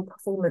 It's more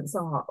performance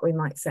art, we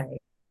might say.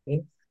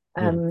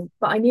 Mm.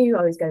 But I knew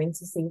I was going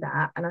to see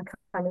that, and I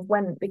kind of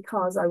went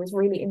because I was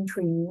really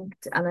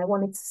intrigued and I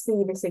wanted to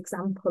see this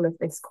example of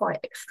this quite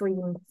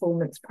extreme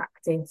performance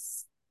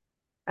practice.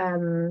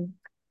 Um,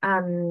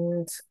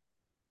 and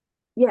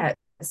yeah,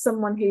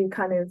 someone who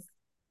kind of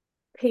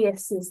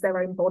pierces their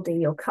own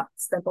body or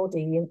cuts their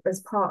body as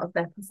part of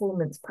their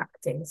performance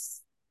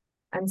practice.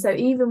 And so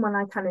even when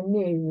I kind of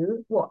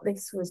knew what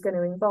this was going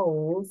to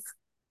involve,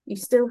 you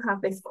still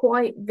have this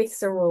quite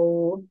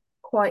visceral,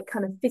 quite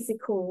kind of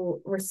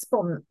physical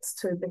response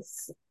to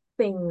this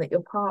thing that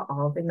you're part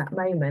of in that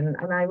moment.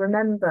 And I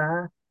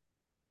remember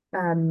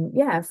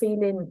yeah,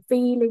 feeling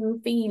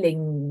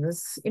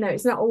feelings. You know,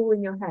 it's not all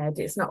in your head,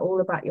 it's not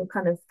all about your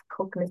kind of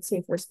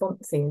cognitive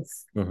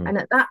responses. Hmm. And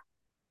at that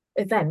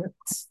event,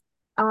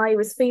 I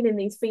was feeling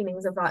these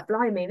feelings of like,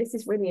 blimey, this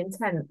is really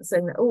intense,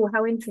 and oh,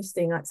 how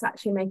interesting. It's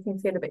actually making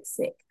me feel a bit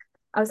sick.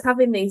 I was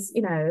having these,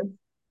 you know,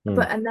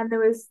 but Mm. and then there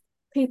was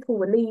people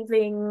were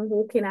leaving,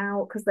 walking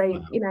out because they,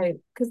 Wow. you know,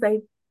 because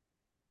they,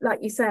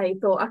 like you say,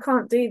 thought I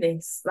can't do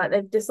this. Like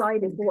they've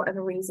decided for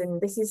whatever reason,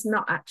 this is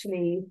not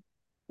actually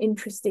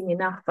interesting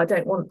enough. I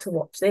don't want to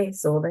watch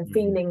this, or they're Mhm.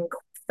 feeling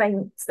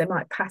faint, they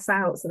might pass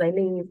out, so they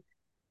leave.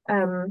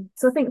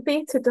 So I think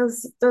theatre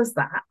does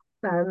that.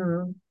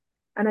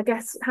 And I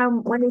guess how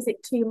when is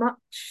it too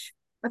much?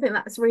 I think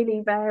that's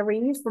really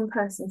varies from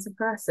person to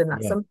person.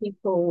 Like Yeah. some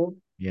people,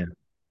 Yeah.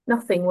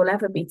 nothing will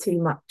ever be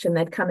too much, and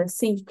they're kind of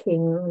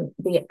seeking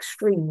the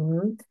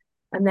extreme.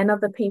 And then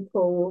other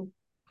people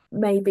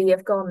maybe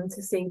have gone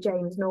to see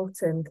James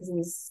Norton because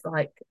he's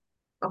like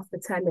off the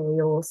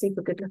telly or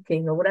super good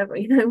looking or whatever,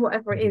 you know,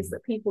 whatever it is Mhm.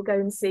 that people go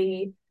and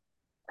see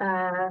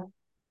uh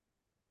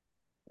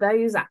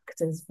those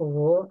actors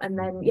for. And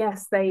then, Mhm.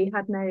 yes, they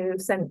had no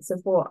sense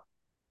of what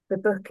the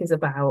book is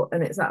about.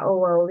 And it's like, oh,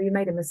 well, you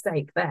made a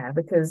mistake there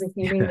because if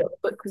you knew Yeah. what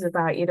the book was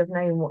about, you'd have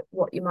known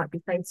what you might be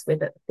faced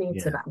with at the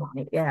theatre Yeah. that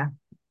night. Yeah.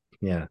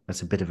 Yeah.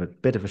 That's a bit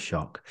of a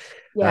shock.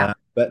 Yeah.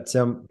 But It's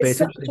it's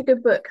such a interesting.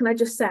 good book. Can I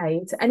just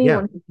say to Yeah.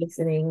 anyone who's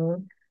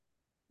listening,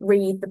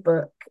 read the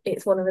book.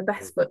 It's one of the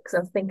best books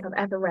I think I've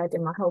ever read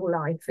in my whole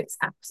life. It's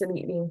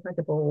absolutely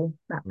incredible,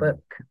 that Mm.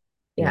 book.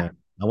 Yeah. Yeah.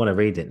 I want to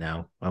read it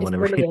now. I It's want to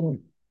read.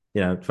 brilliant.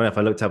 Funny enough,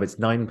 I looked up. It's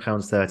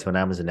 £9.30 on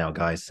Amazon now,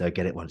 guys. So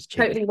get it while it's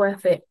cheap. Totally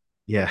worth it.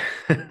 Yeah.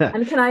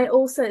 And can I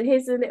also,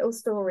 here's a little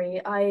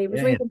story. I was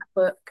Yeah. Yeah. reading that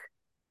book.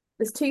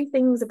 There's two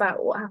things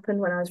about what happened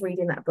when I was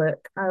reading that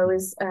book. I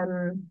was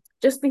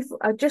just before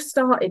I just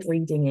started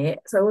reading it,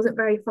 so I wasn't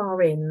very far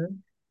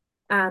in,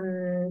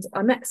 and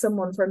I met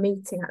someone for a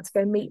meeting. I had to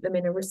go meet them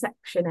in a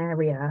reception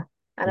area,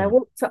 and I Mm.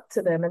 walked up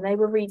to them, and they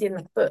were reading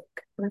that book,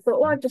 and I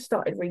thought, well, I've just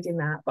started reading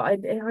that, but I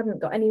hadn't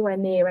got anywhere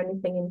near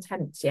anything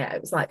intense yet.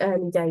 It was like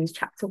early days,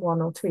 chapter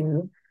one or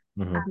two,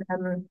 Mhm.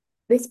 and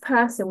this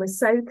person was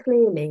so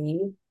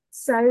clearly,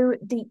 so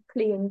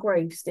deeply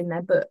engrossed in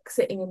their book,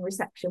 sitting in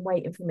reception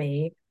waiting for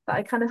me, that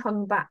I kind of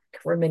hung back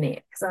for a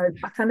minute because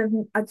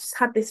I just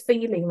had this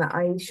feeling that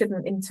I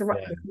shouldn't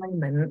interrupt Yeah. this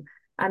moment.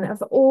 And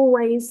I've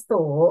always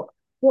thought,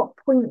 what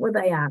point were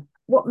they at?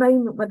 What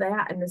moment were they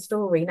at in the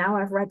story? Now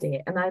I've read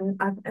it, and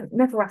I've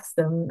never asked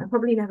them. I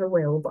probably never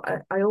will,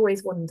 but I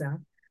always wonder.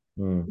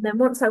 Mm. And then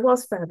once I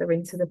was further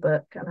into the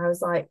book, and I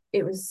was like,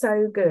 it was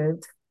so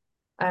good.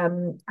 I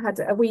had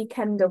a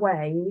weekend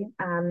away,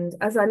 and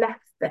as I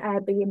left the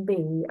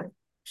Airbnb, I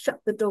shut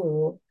the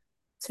door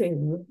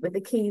too with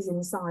the keys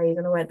inside,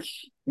 and I went,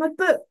 my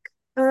book.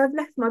 I've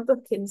left my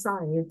book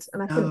inside,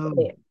 and I couldn't get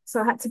No. it,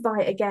 so I had to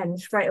buy it again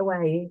straight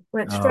away.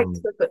 Went straight to Um,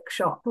 the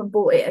bookshop and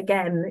bought it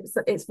again.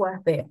 It's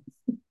worth it.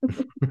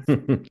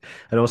 and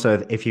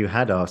also, if you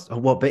had asked, "Oh,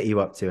 what bit are you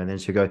up to?" and then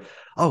she'd go,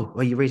 "Oh,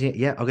 are you reading it?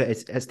 Yeah, okay,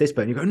 it's this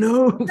bit." And you go,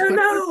 "No, No, no,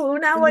 no,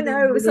 now I no, know no,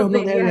 no, I'm not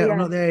something. there Yeah, yet. I'm yeah,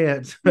 not there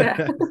yet."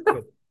 yeah.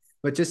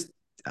 But just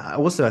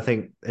also, I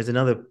think there's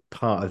another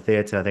part of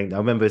theatre. I think I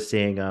remember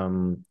seeing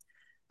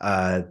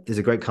there's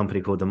a great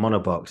company called the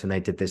Monobox, and they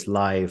did this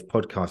live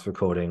podcast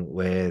recording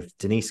with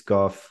Denise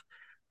Goff,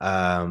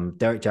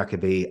 Derek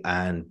Jacobi,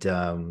 and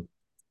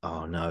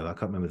oh no, I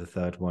can't remember the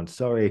third one.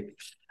 Sorry,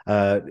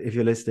 if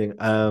you're listening.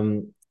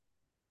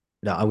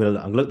 No, I'm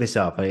gonna look this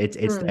up. It's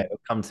there. Mm,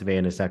 It'll come to me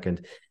in a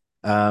second.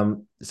 But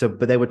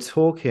they were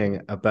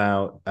talking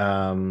about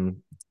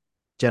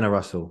Jenna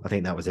Russell. I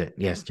think that was it.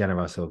 Yes, Jenna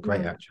Russell,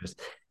 great mm, actress.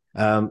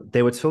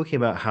 They were talking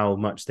about how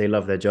much they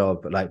love their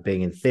job, like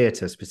being in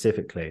theatre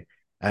specifically.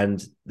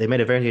 And they made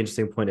a very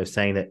interesting point of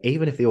saying that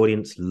even if the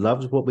audience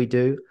loves what we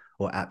do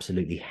or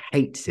absolutely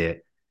hates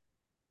it,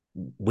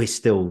 we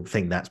still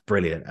think that's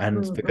brilliant. And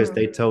mm, because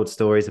they mm. told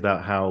stories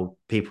about how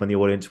people in the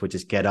audience would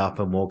just get up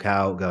and walk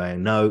out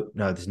going, no,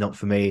 no, this is not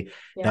for me.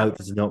 Yeah. No,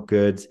 this is not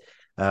good.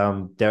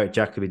 Derek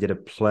Jacobi did a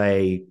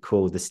play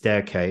called The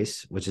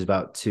Staircase, which is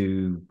about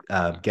two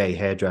gay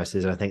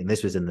hairdressers. And I think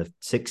this was in the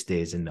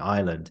 60s in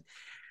Ireland.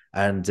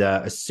 And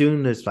as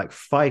soon as like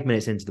 5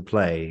 minutes into the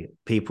play,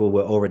 people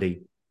were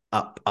already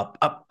up, up,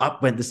 up,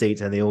 up went the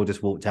seats, and they all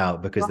just walked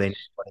out because they knew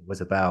Gosh. what it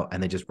was about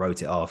and they just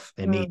wrote it off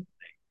immediately.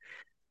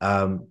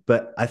 Mm,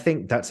 But I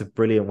think that's a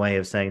brilliant way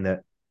of saying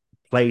that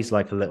plays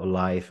like a little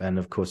life, and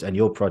of course, and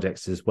your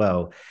projects as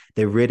well,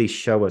 they really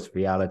show us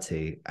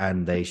reality,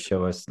 and they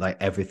show us like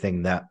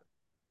everything that,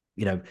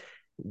 you know,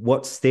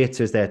 what's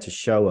theatre is there to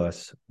show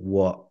us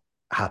what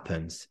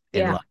happens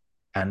in Yeah. life,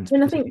 and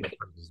And I particularly think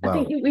as I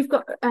think well. we've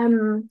got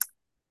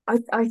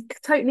I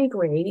totally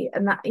agree,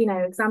 and that, you know,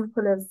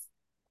 example of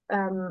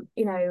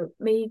you know,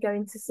 me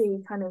going to see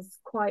kind of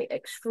quite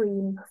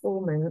extreme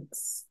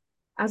performance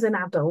as an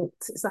adult.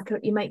 It's like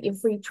you make your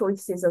free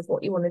choices of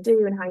what you want to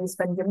do and how you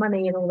spend your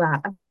money and all that.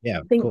 I Yeah,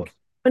 of think course.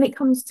 when it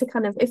comes to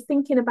kind of, if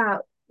thinking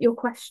about your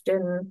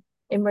question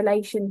in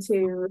relation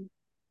to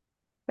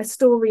a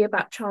story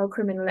about child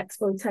criminal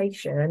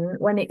exploitation,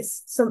 when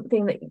it's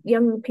something that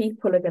young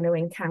people are going to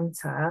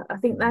encounter, I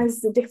think Mm.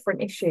 there's a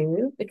different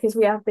issue, because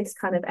we have this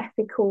kind of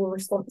ethical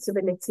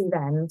responsibility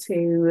then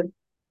to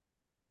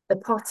the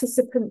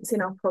participants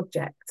in our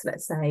project,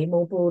 let's say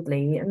more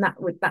broadly, and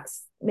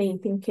that's me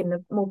thinking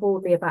of more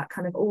broadly about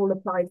kind of all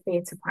applied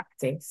theatre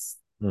practice.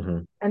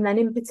 Mm-hmm. And then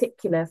in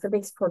particular for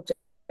this project,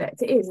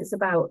 it's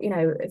about, you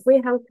know, if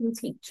we're helping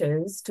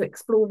teachers to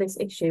explore this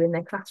issue in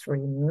their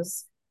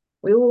classrooms,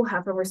 we all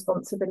have a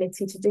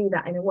responsibility to do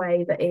that in a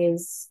way that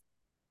is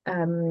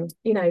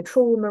you know,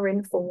 trauma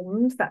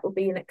informed. That would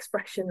be an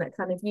expression that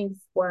kind of youth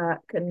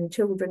work and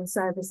children's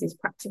services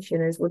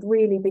practitioners would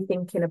really be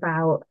thinking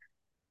about,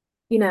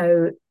 you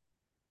know,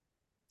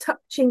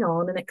 touching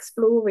on and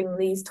exploring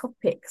these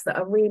topics that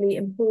are really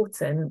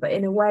important, but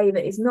in a way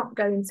that is not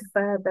going to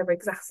further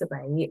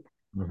exacerbate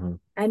Mm-hmm.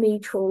 any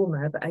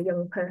trauma that a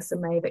young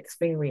person may have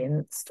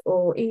experienced,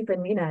 or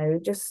even, you know,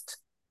 just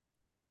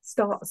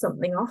start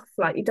something off.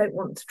 Like, you don't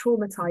want to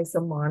traumatize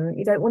someone,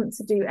 you don't want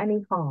to do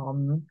any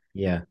harm.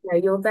 Yeah, You know,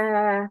 you're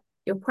there,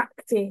 your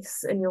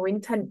practice and your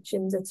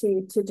intentions are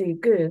to do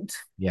good.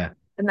 yeah.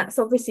 And that's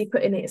obviously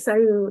putting it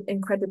so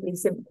incredibly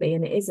simply,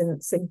 and it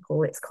isn't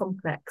simple, it's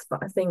complex.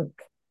 But I think,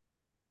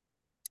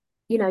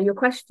 you know, your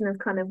question of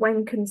kind of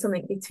when can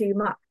something be too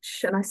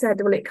much? And I said,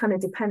 well, it kind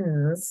of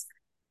depends.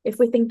 If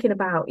we're thinking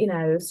about, you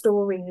know,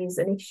 stories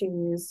and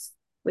issues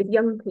with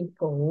young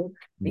people,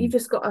 you've Mm.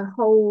 just got a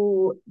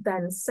whole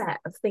then set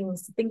of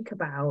things to think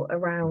about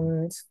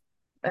around,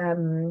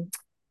 um,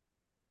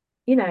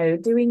 you know,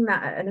 doing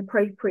that at an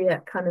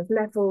appropriate kind of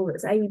level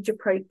that's age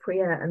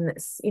appropriate and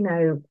that's, you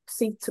know,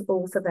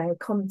 suitable for their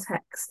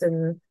context.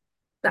 And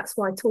that's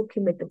why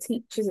talking with the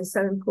teachers is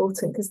so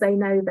important, because they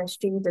know their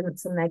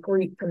students and their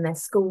group and their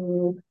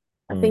school.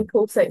 I Mm. think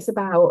also it's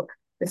about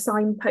the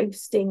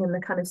signposting and the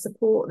kind of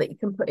support that you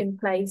can put in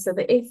place, so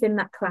that if in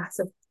that class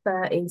of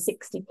 30,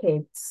 60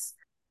 kids,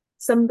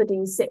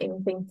 somebody's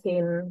sitting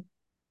thinking,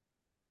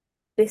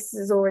 this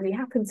has already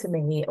happened to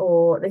me,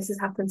 or this has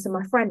happened to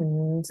my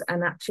friend,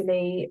 and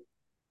actually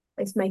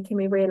it's making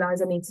me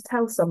realize I need to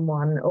tell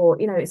someone, or,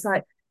 you know, it's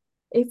like,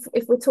 if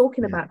we're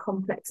talking Yeah. about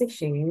complex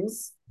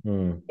issues,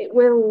 Mm. it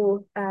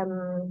will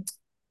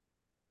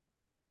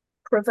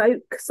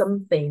provoke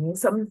something,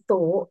 some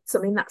thoughts. I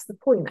mean, that's the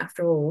point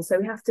after all. So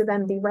we have to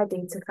then be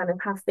ready to kind of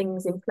have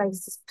things in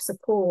place to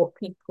support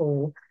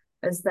people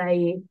as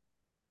they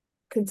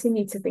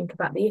continue to think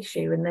about the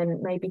issue and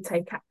then maybe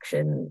take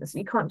action. So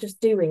you can't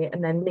just do it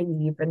and then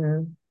leave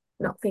and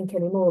not think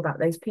anymore about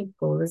those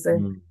people.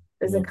 Mm.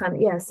 There's a Mm. kind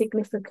of, yeah,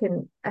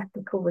 significant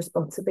ethical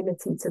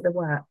responsibility to the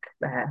work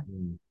there.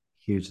 Mm.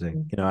 Hugely.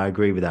 You know, I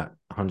agree with that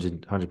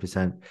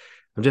 100%.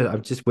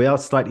 We are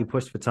slightly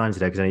pushed for time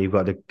today because I know you've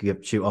got to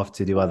shoot off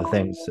to do other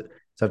things.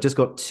 So I've just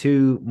got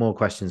two more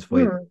questions for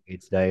you Mm.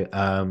 today,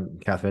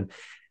 Catherine.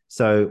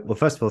 So, well,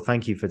 first of all,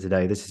 thank you for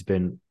today. This has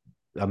been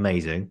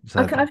amazing. So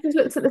I've just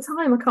looked at the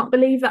time. I can't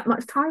believe that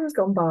much time has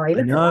gone by.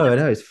 Look at I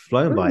know, it's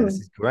flown that. by. This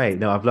Mm. is great.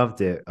 No, I've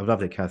loved it. I've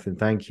loved it, Catherine.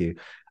 Thank you.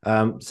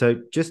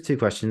 So just two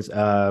questions.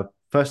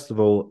 First of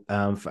all,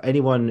 for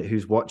anyone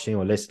who's watching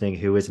or listening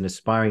who is an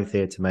aspiring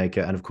theatre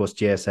maker, and of course,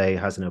 GSA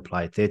has an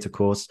applied theatre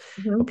course.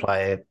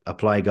 Mhm.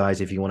 Apply,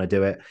 guys, if you want to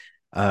do it.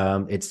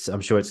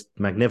 I'm sure it's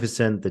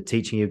magnificent. The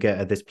teaching you get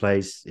at this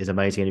place is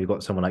amazing, and you've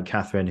got someone like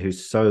Catherine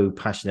who's so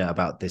passionate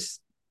about this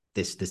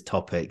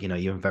topic. You know,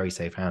 you're in very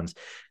safe hands.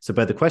 So,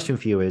 but the question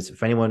for you is,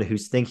 for anyone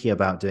who's thinking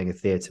about doing a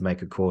theatre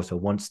maker course or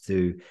wants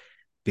to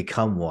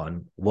become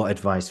one, what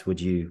advice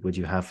would you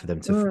have for them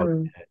to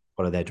Mm.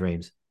 follow their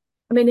dreams?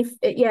 I mean, if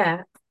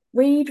yeah,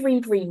 read.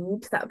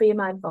 That would be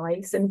my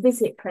advice, and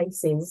visit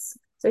places.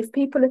 So if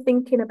people are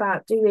thinking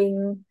about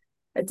doing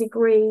a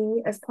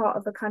degree as part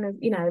of a kind of,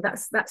 you know,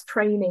 that's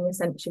training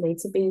essentially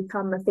to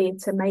become a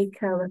theatre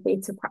maker, a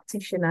theatre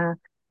practitioner.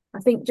 I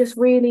think just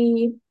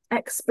really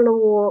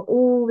explore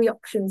all the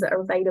options that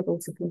are available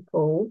to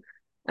people.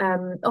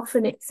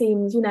 Often it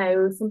seems, you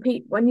know, from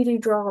people when you do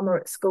drama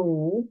at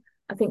school,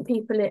 I think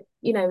people,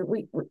 you know,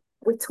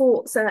 we're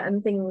taught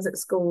certain things at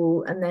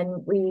school and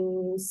then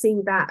we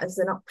see that as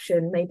an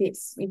option. Maybe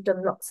it's you've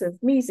done lots of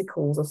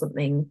musicals or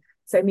something.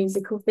 So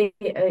musical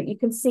theatre, you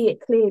can see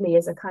it clearly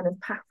as a kind of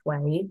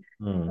pathway.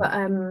 Mm,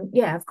 But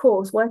yeah, of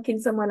course, working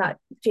somewhere like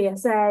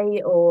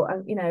GSA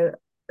or you know,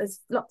 there's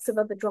lots of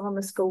other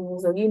drama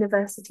schools or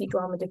university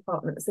drama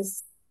departments.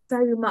 There's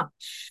so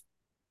much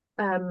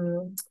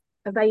um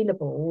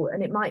available,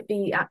 and it might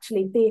be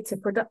actually theatre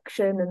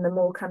production and the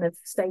more kind of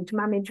stage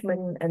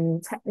management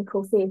and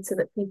technical theatre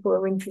that people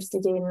are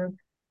interested in.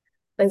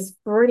 There's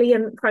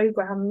brilliant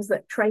programs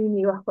that train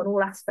you up on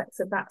all aspects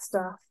of that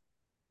stuff.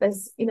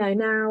 There's,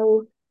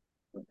 now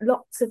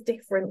lots of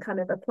different kind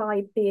of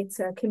applied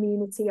theatre,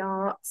 community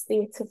arts,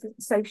 theatre,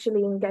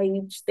 socially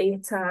engaged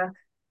theatre.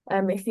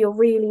 If you're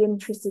really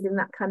interested in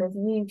that kind of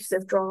use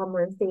of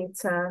drama and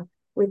theatre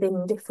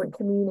within different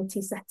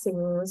community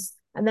settings.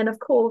 And then, of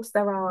course,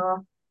 there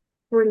are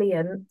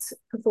brilliant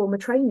performer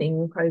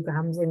training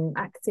programs in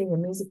acting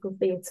and musical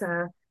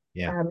theatre.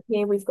 Yeah.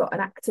 Here we've got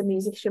an actor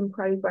musician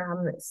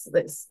program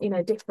that's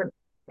different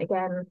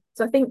again.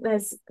 So I think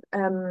there's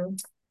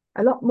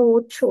a lot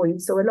more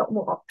choice or a lot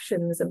more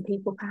options than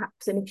people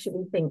perhaps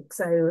initially think.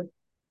 So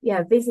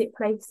yeah, visit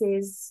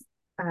places,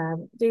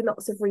 do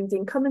lots of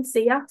reading, come and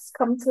see us,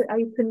 come to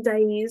open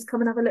days,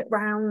 come and have a look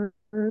round,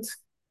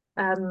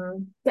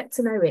 get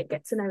to know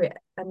it.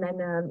 And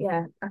then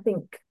yeah, I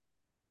think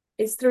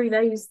it's through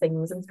those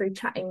things and through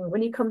chatting.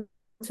 When you come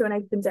to an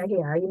open day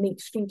here, you meet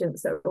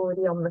students that are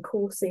already on the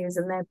courses,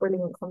 and they're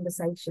brilliant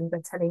conversations.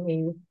 They're telling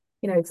you,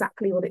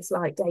 exactly what it's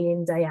like day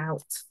in, day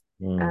out.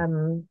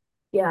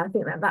 Yeah, I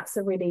think that's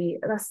a really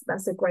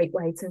that's a great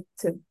way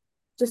to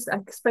just, I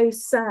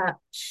suppose,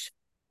 search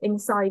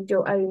inside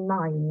your own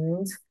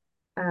mind,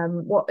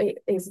 what it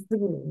is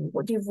really,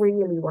 what do you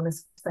really want to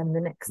spend the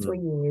next 3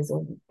 years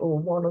or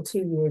 1 or 2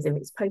 years if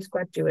it's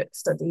postgraduate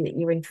study that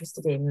you're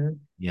interested in.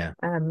 Yeah.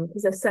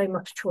 Because there's so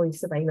much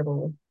choice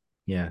available.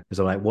 Yeah. Because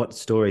I'm like, what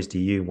stories do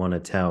you want to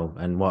tell,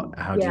 and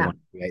how do you Yeah. want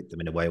to create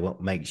them in a way?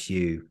 What makes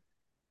you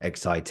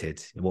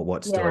excited?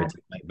 What story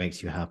Yeah.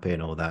 makes you happy,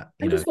 and all that,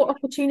 And just what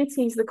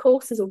opportunities the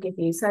courses will give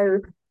you. So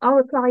our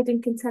Applied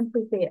and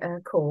Contemporary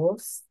Theatre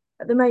course,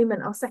 at the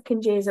moment, our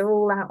second years are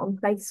all out on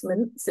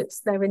placements.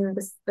 They're in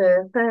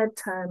the third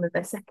term of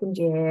their second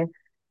year.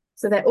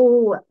 So they're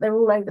all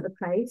over the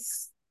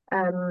place,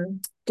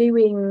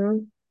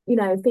 doing,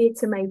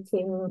 theatre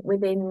making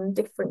within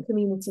different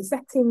community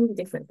settings,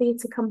 different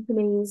theatre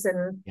companies,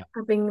 and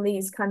having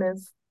these kind of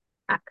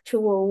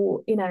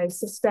actual,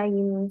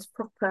 sustained,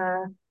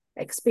 proper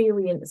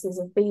experiences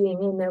of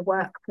being in a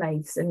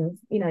workplace and,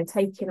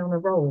 taking on a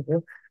role.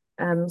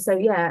 So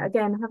yeah,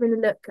 again, having a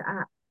look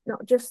at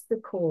not just the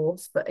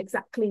course, but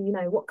exactly,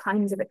 what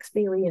kinds of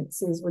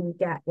experiences will you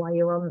get while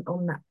you're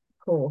on that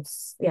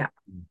course. Yeah.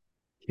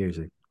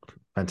 Hugely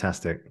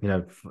fantastic.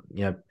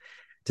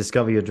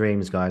 Discover your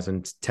dreams, guys,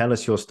 and tell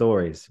us your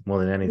stories more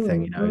than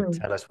anything.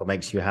 Tell us what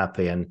makes you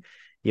happy, and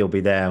you'll be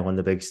there on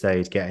the big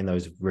stage getting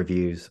those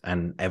reviews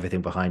and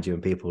everything behind you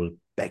and people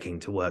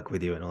begging to work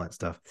with you and all that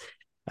stuff.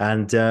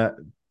 And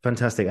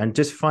fantastic. And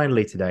just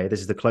finally today, this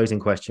is the closing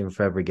question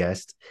for every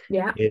guest.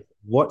 Yeah.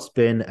 What's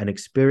been an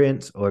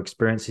experience or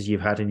experiences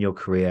you've had in your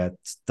career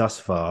thus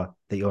far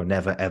that you're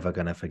never, ever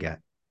going to forget?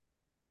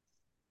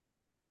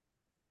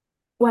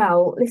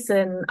 Well,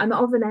 listen, I'm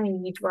of an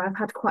age where I've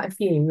had quite a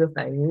few of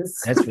those.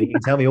 You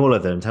can tell me all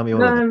of them. Tell me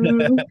all of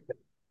them.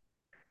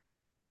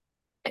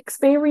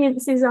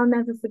 Experiences I'll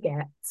never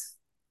forget.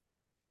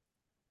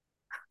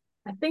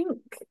 I think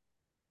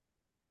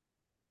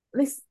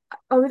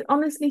I would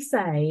honestly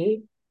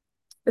say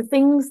the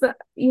things that,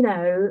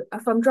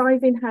 if I'm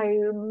driving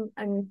home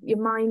and your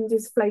mind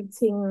is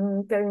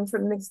floating, going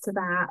from this to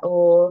that,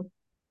 or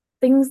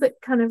things that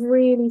kind of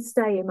really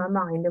stay in my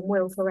mind and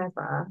will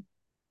forever,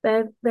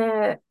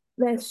 they're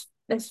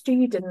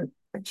student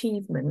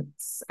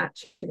achievements,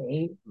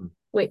 actually,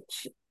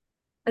 which,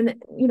 and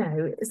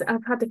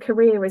I've had a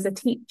career as a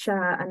teacher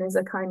and as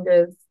a kind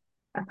of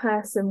a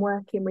person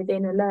working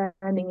within a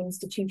learning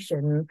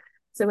institution.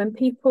 So when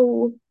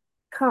people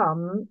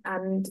come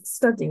and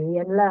study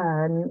and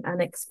learn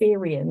and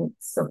experience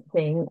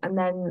something, and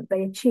then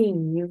they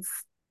achieve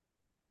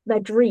their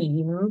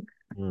dream,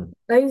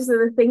 those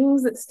are the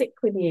things that stick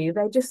with you.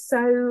 They're just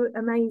so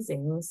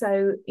amazing.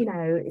 So,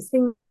 it's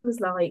things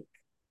like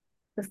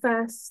the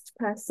first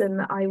person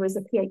that I was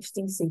a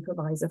PhD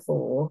supervisor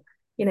for,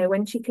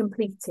 when she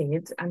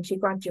completed and she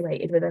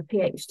graduated with her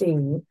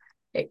PhD,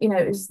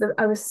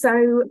 I was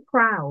so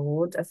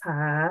proud of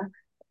her,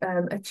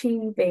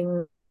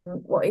 achieving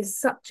what is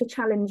such a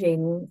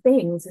challenging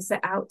thing to set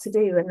out to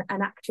do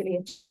and actually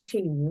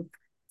achieve.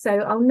 So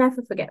I'll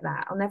never forget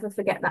that. I'll never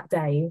forget that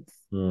day.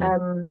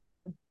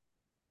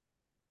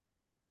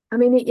 I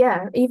mean,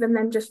 even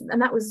then,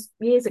 and that was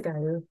years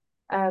ago.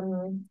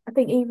 I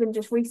think even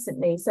just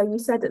recently. So you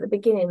said at the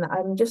beginning that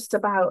I'm just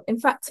about, in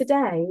fact,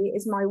 today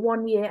is my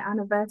 1 year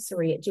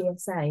anniversary at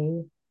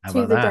GSA. How To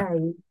about the that?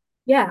 day.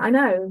 Yeah, I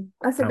know.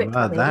 That's a How bit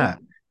about funny. that?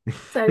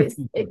 So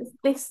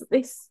it's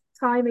this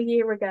time a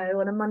year ago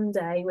on a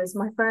Monday was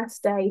my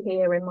first day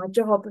here in my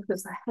job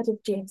as the head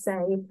of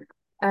GSA.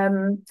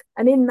 And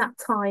in that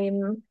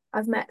time,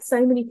 I've met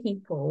so many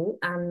people,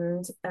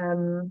 and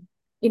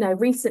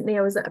recently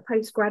I was at a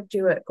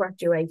postgraduate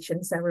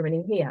graduation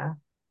ceremony here.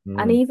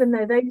 And even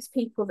though those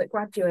people that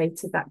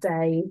graduated that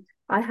day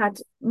I had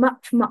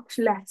much, much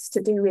less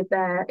to do with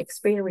their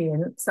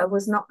experience. I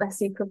was not their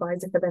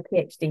supervisor for their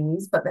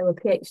PhDs, but there were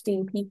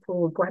PhD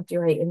people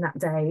graduating that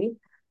day.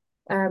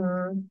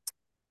 Um,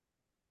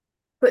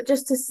 but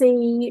just to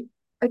see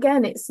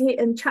again, it's see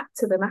and chat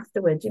to them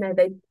afterwards.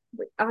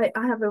 I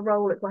have a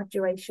role at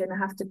graduation. I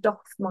have to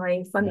doff my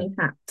Yeah, funny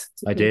hat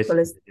to I did. people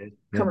as I did.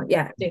 come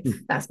Yeah. on, yeah,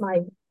 that's my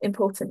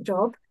important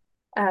job.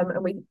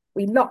 And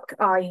we lock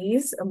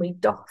eyes and we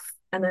doff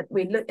and then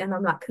we look and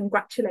I'm like,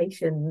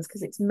 congratulations,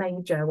 because it's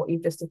major what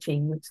you've just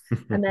achieved.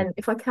 And then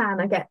if I can,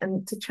 I get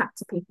to chat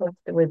to people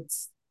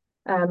afterwards.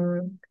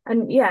 And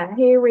yeah,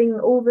 hearing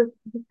all the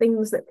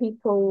things that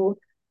people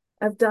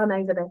have done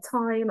over their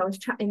time. I was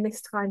chatting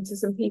this time to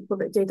some people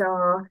that did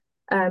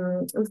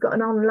we've got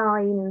an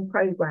online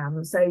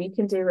program, so you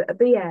can do a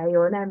BA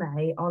or an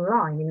MA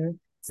online.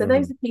 So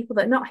those Mhm. are people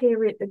that are not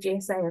here at the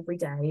GSA every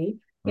day.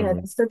 They're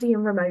Mhm.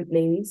 studying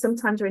remotely.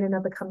 Sometimes they're in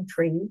another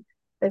country.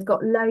 They've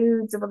got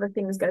loads of other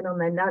things going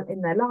on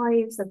in their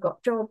lives. They've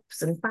got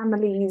jobs and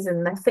families,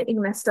 and they're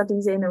fitting their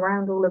studies in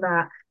around all of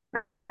that.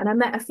 And I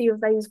met a few of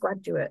those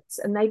graduates,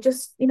 and they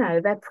just,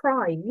 their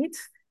pride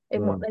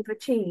in what Mm. they've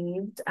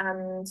achieved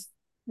and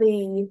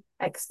the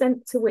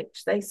extent to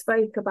which they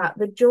spoke about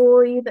the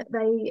joy that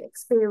they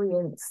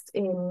experienced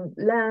in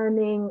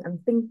learning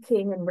and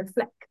thinking and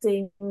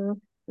reflecting,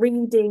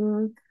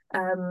 reading.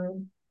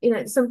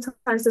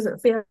 Sometimes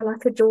doesn't feel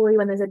like a joy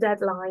when there's a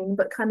deadline,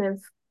 but kind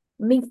of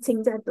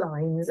meeting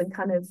deadlines and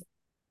kind of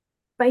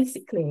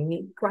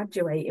basically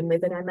graduating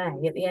with an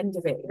MA at the end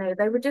of it.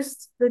 They were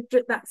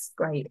that's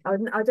great. I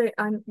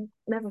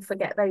never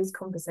forget those Mm.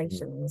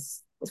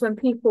 conversations. It's when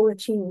people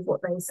achieve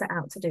what they set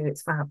out to do.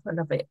 It's fab. I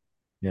love it.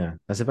 Yeah,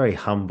 that's a very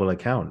humble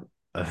account.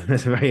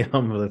 That's a very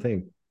humble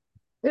thing.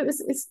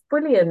 It's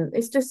brilliant.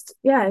 It's just,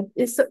 yeah,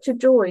 it's such a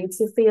joy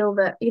to feel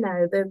that,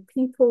 the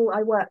people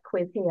I work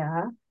with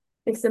here,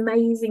 this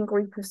amazing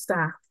group of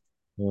staff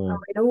are Mm.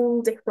 in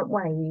all different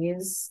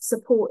ways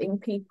supporting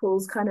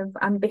people's kind of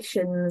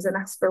ambitions and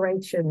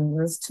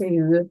aspirations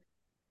to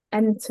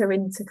enter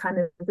into kind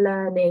of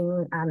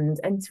learning and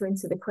enter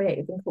into the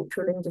creative and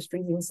cultural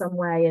industries in some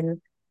way.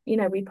 And,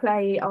 we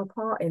play our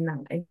part in that,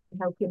 in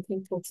helping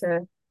people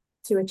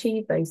to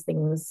achieve those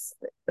things.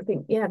 I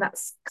think, yeah,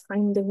 that's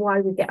kind of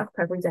why we get up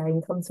every day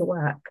and come to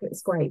work.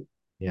 It's great.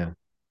 Yeah,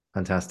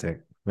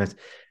 fantastic. Yes.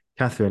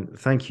 Catherine,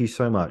 thank you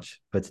so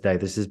much for today.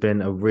 This has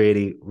been a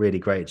really, really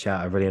great chat.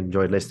 I've really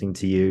enjoyed listening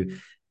to you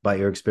about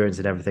your experience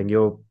and everything.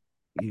 You're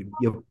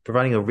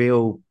providing a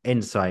real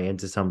insight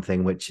into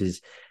something which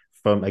is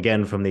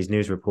from these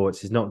news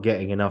reports is not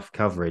getting enough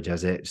coverage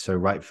as it so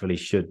rightfully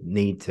should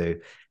need to.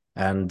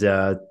 And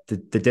the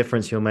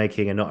difference you're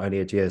making, and not only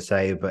at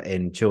GSA, but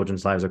in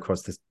children's lives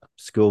across the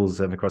schools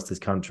and across this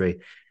country,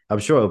 I'm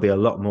sure it'll be a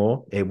lot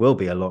more. It will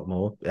be a lot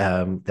more.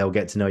 They'll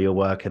get to know your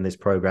work and this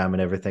program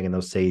and everything, and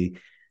they'll see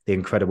the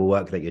incredible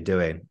work that you're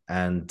doing.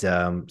 And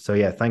so,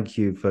 yeah, thank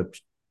you for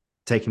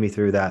taking me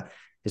through that.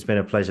 It's been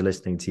a pleasure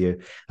listening to you.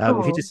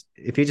 Oh,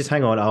 If you just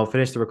hang on, I'll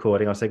finish the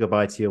recording. I'll say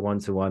goodbye to you one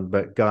to one.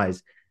 But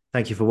guys,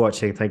 thank you for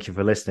watching. Thank you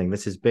for listening.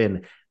 This has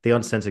been the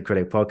Uncensored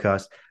Critic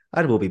podcast,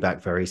 and we'll be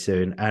back very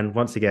soon. And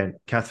once again,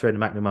 Catherine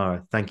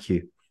McNamara, thank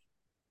you.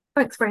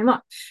 thanks very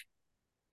much.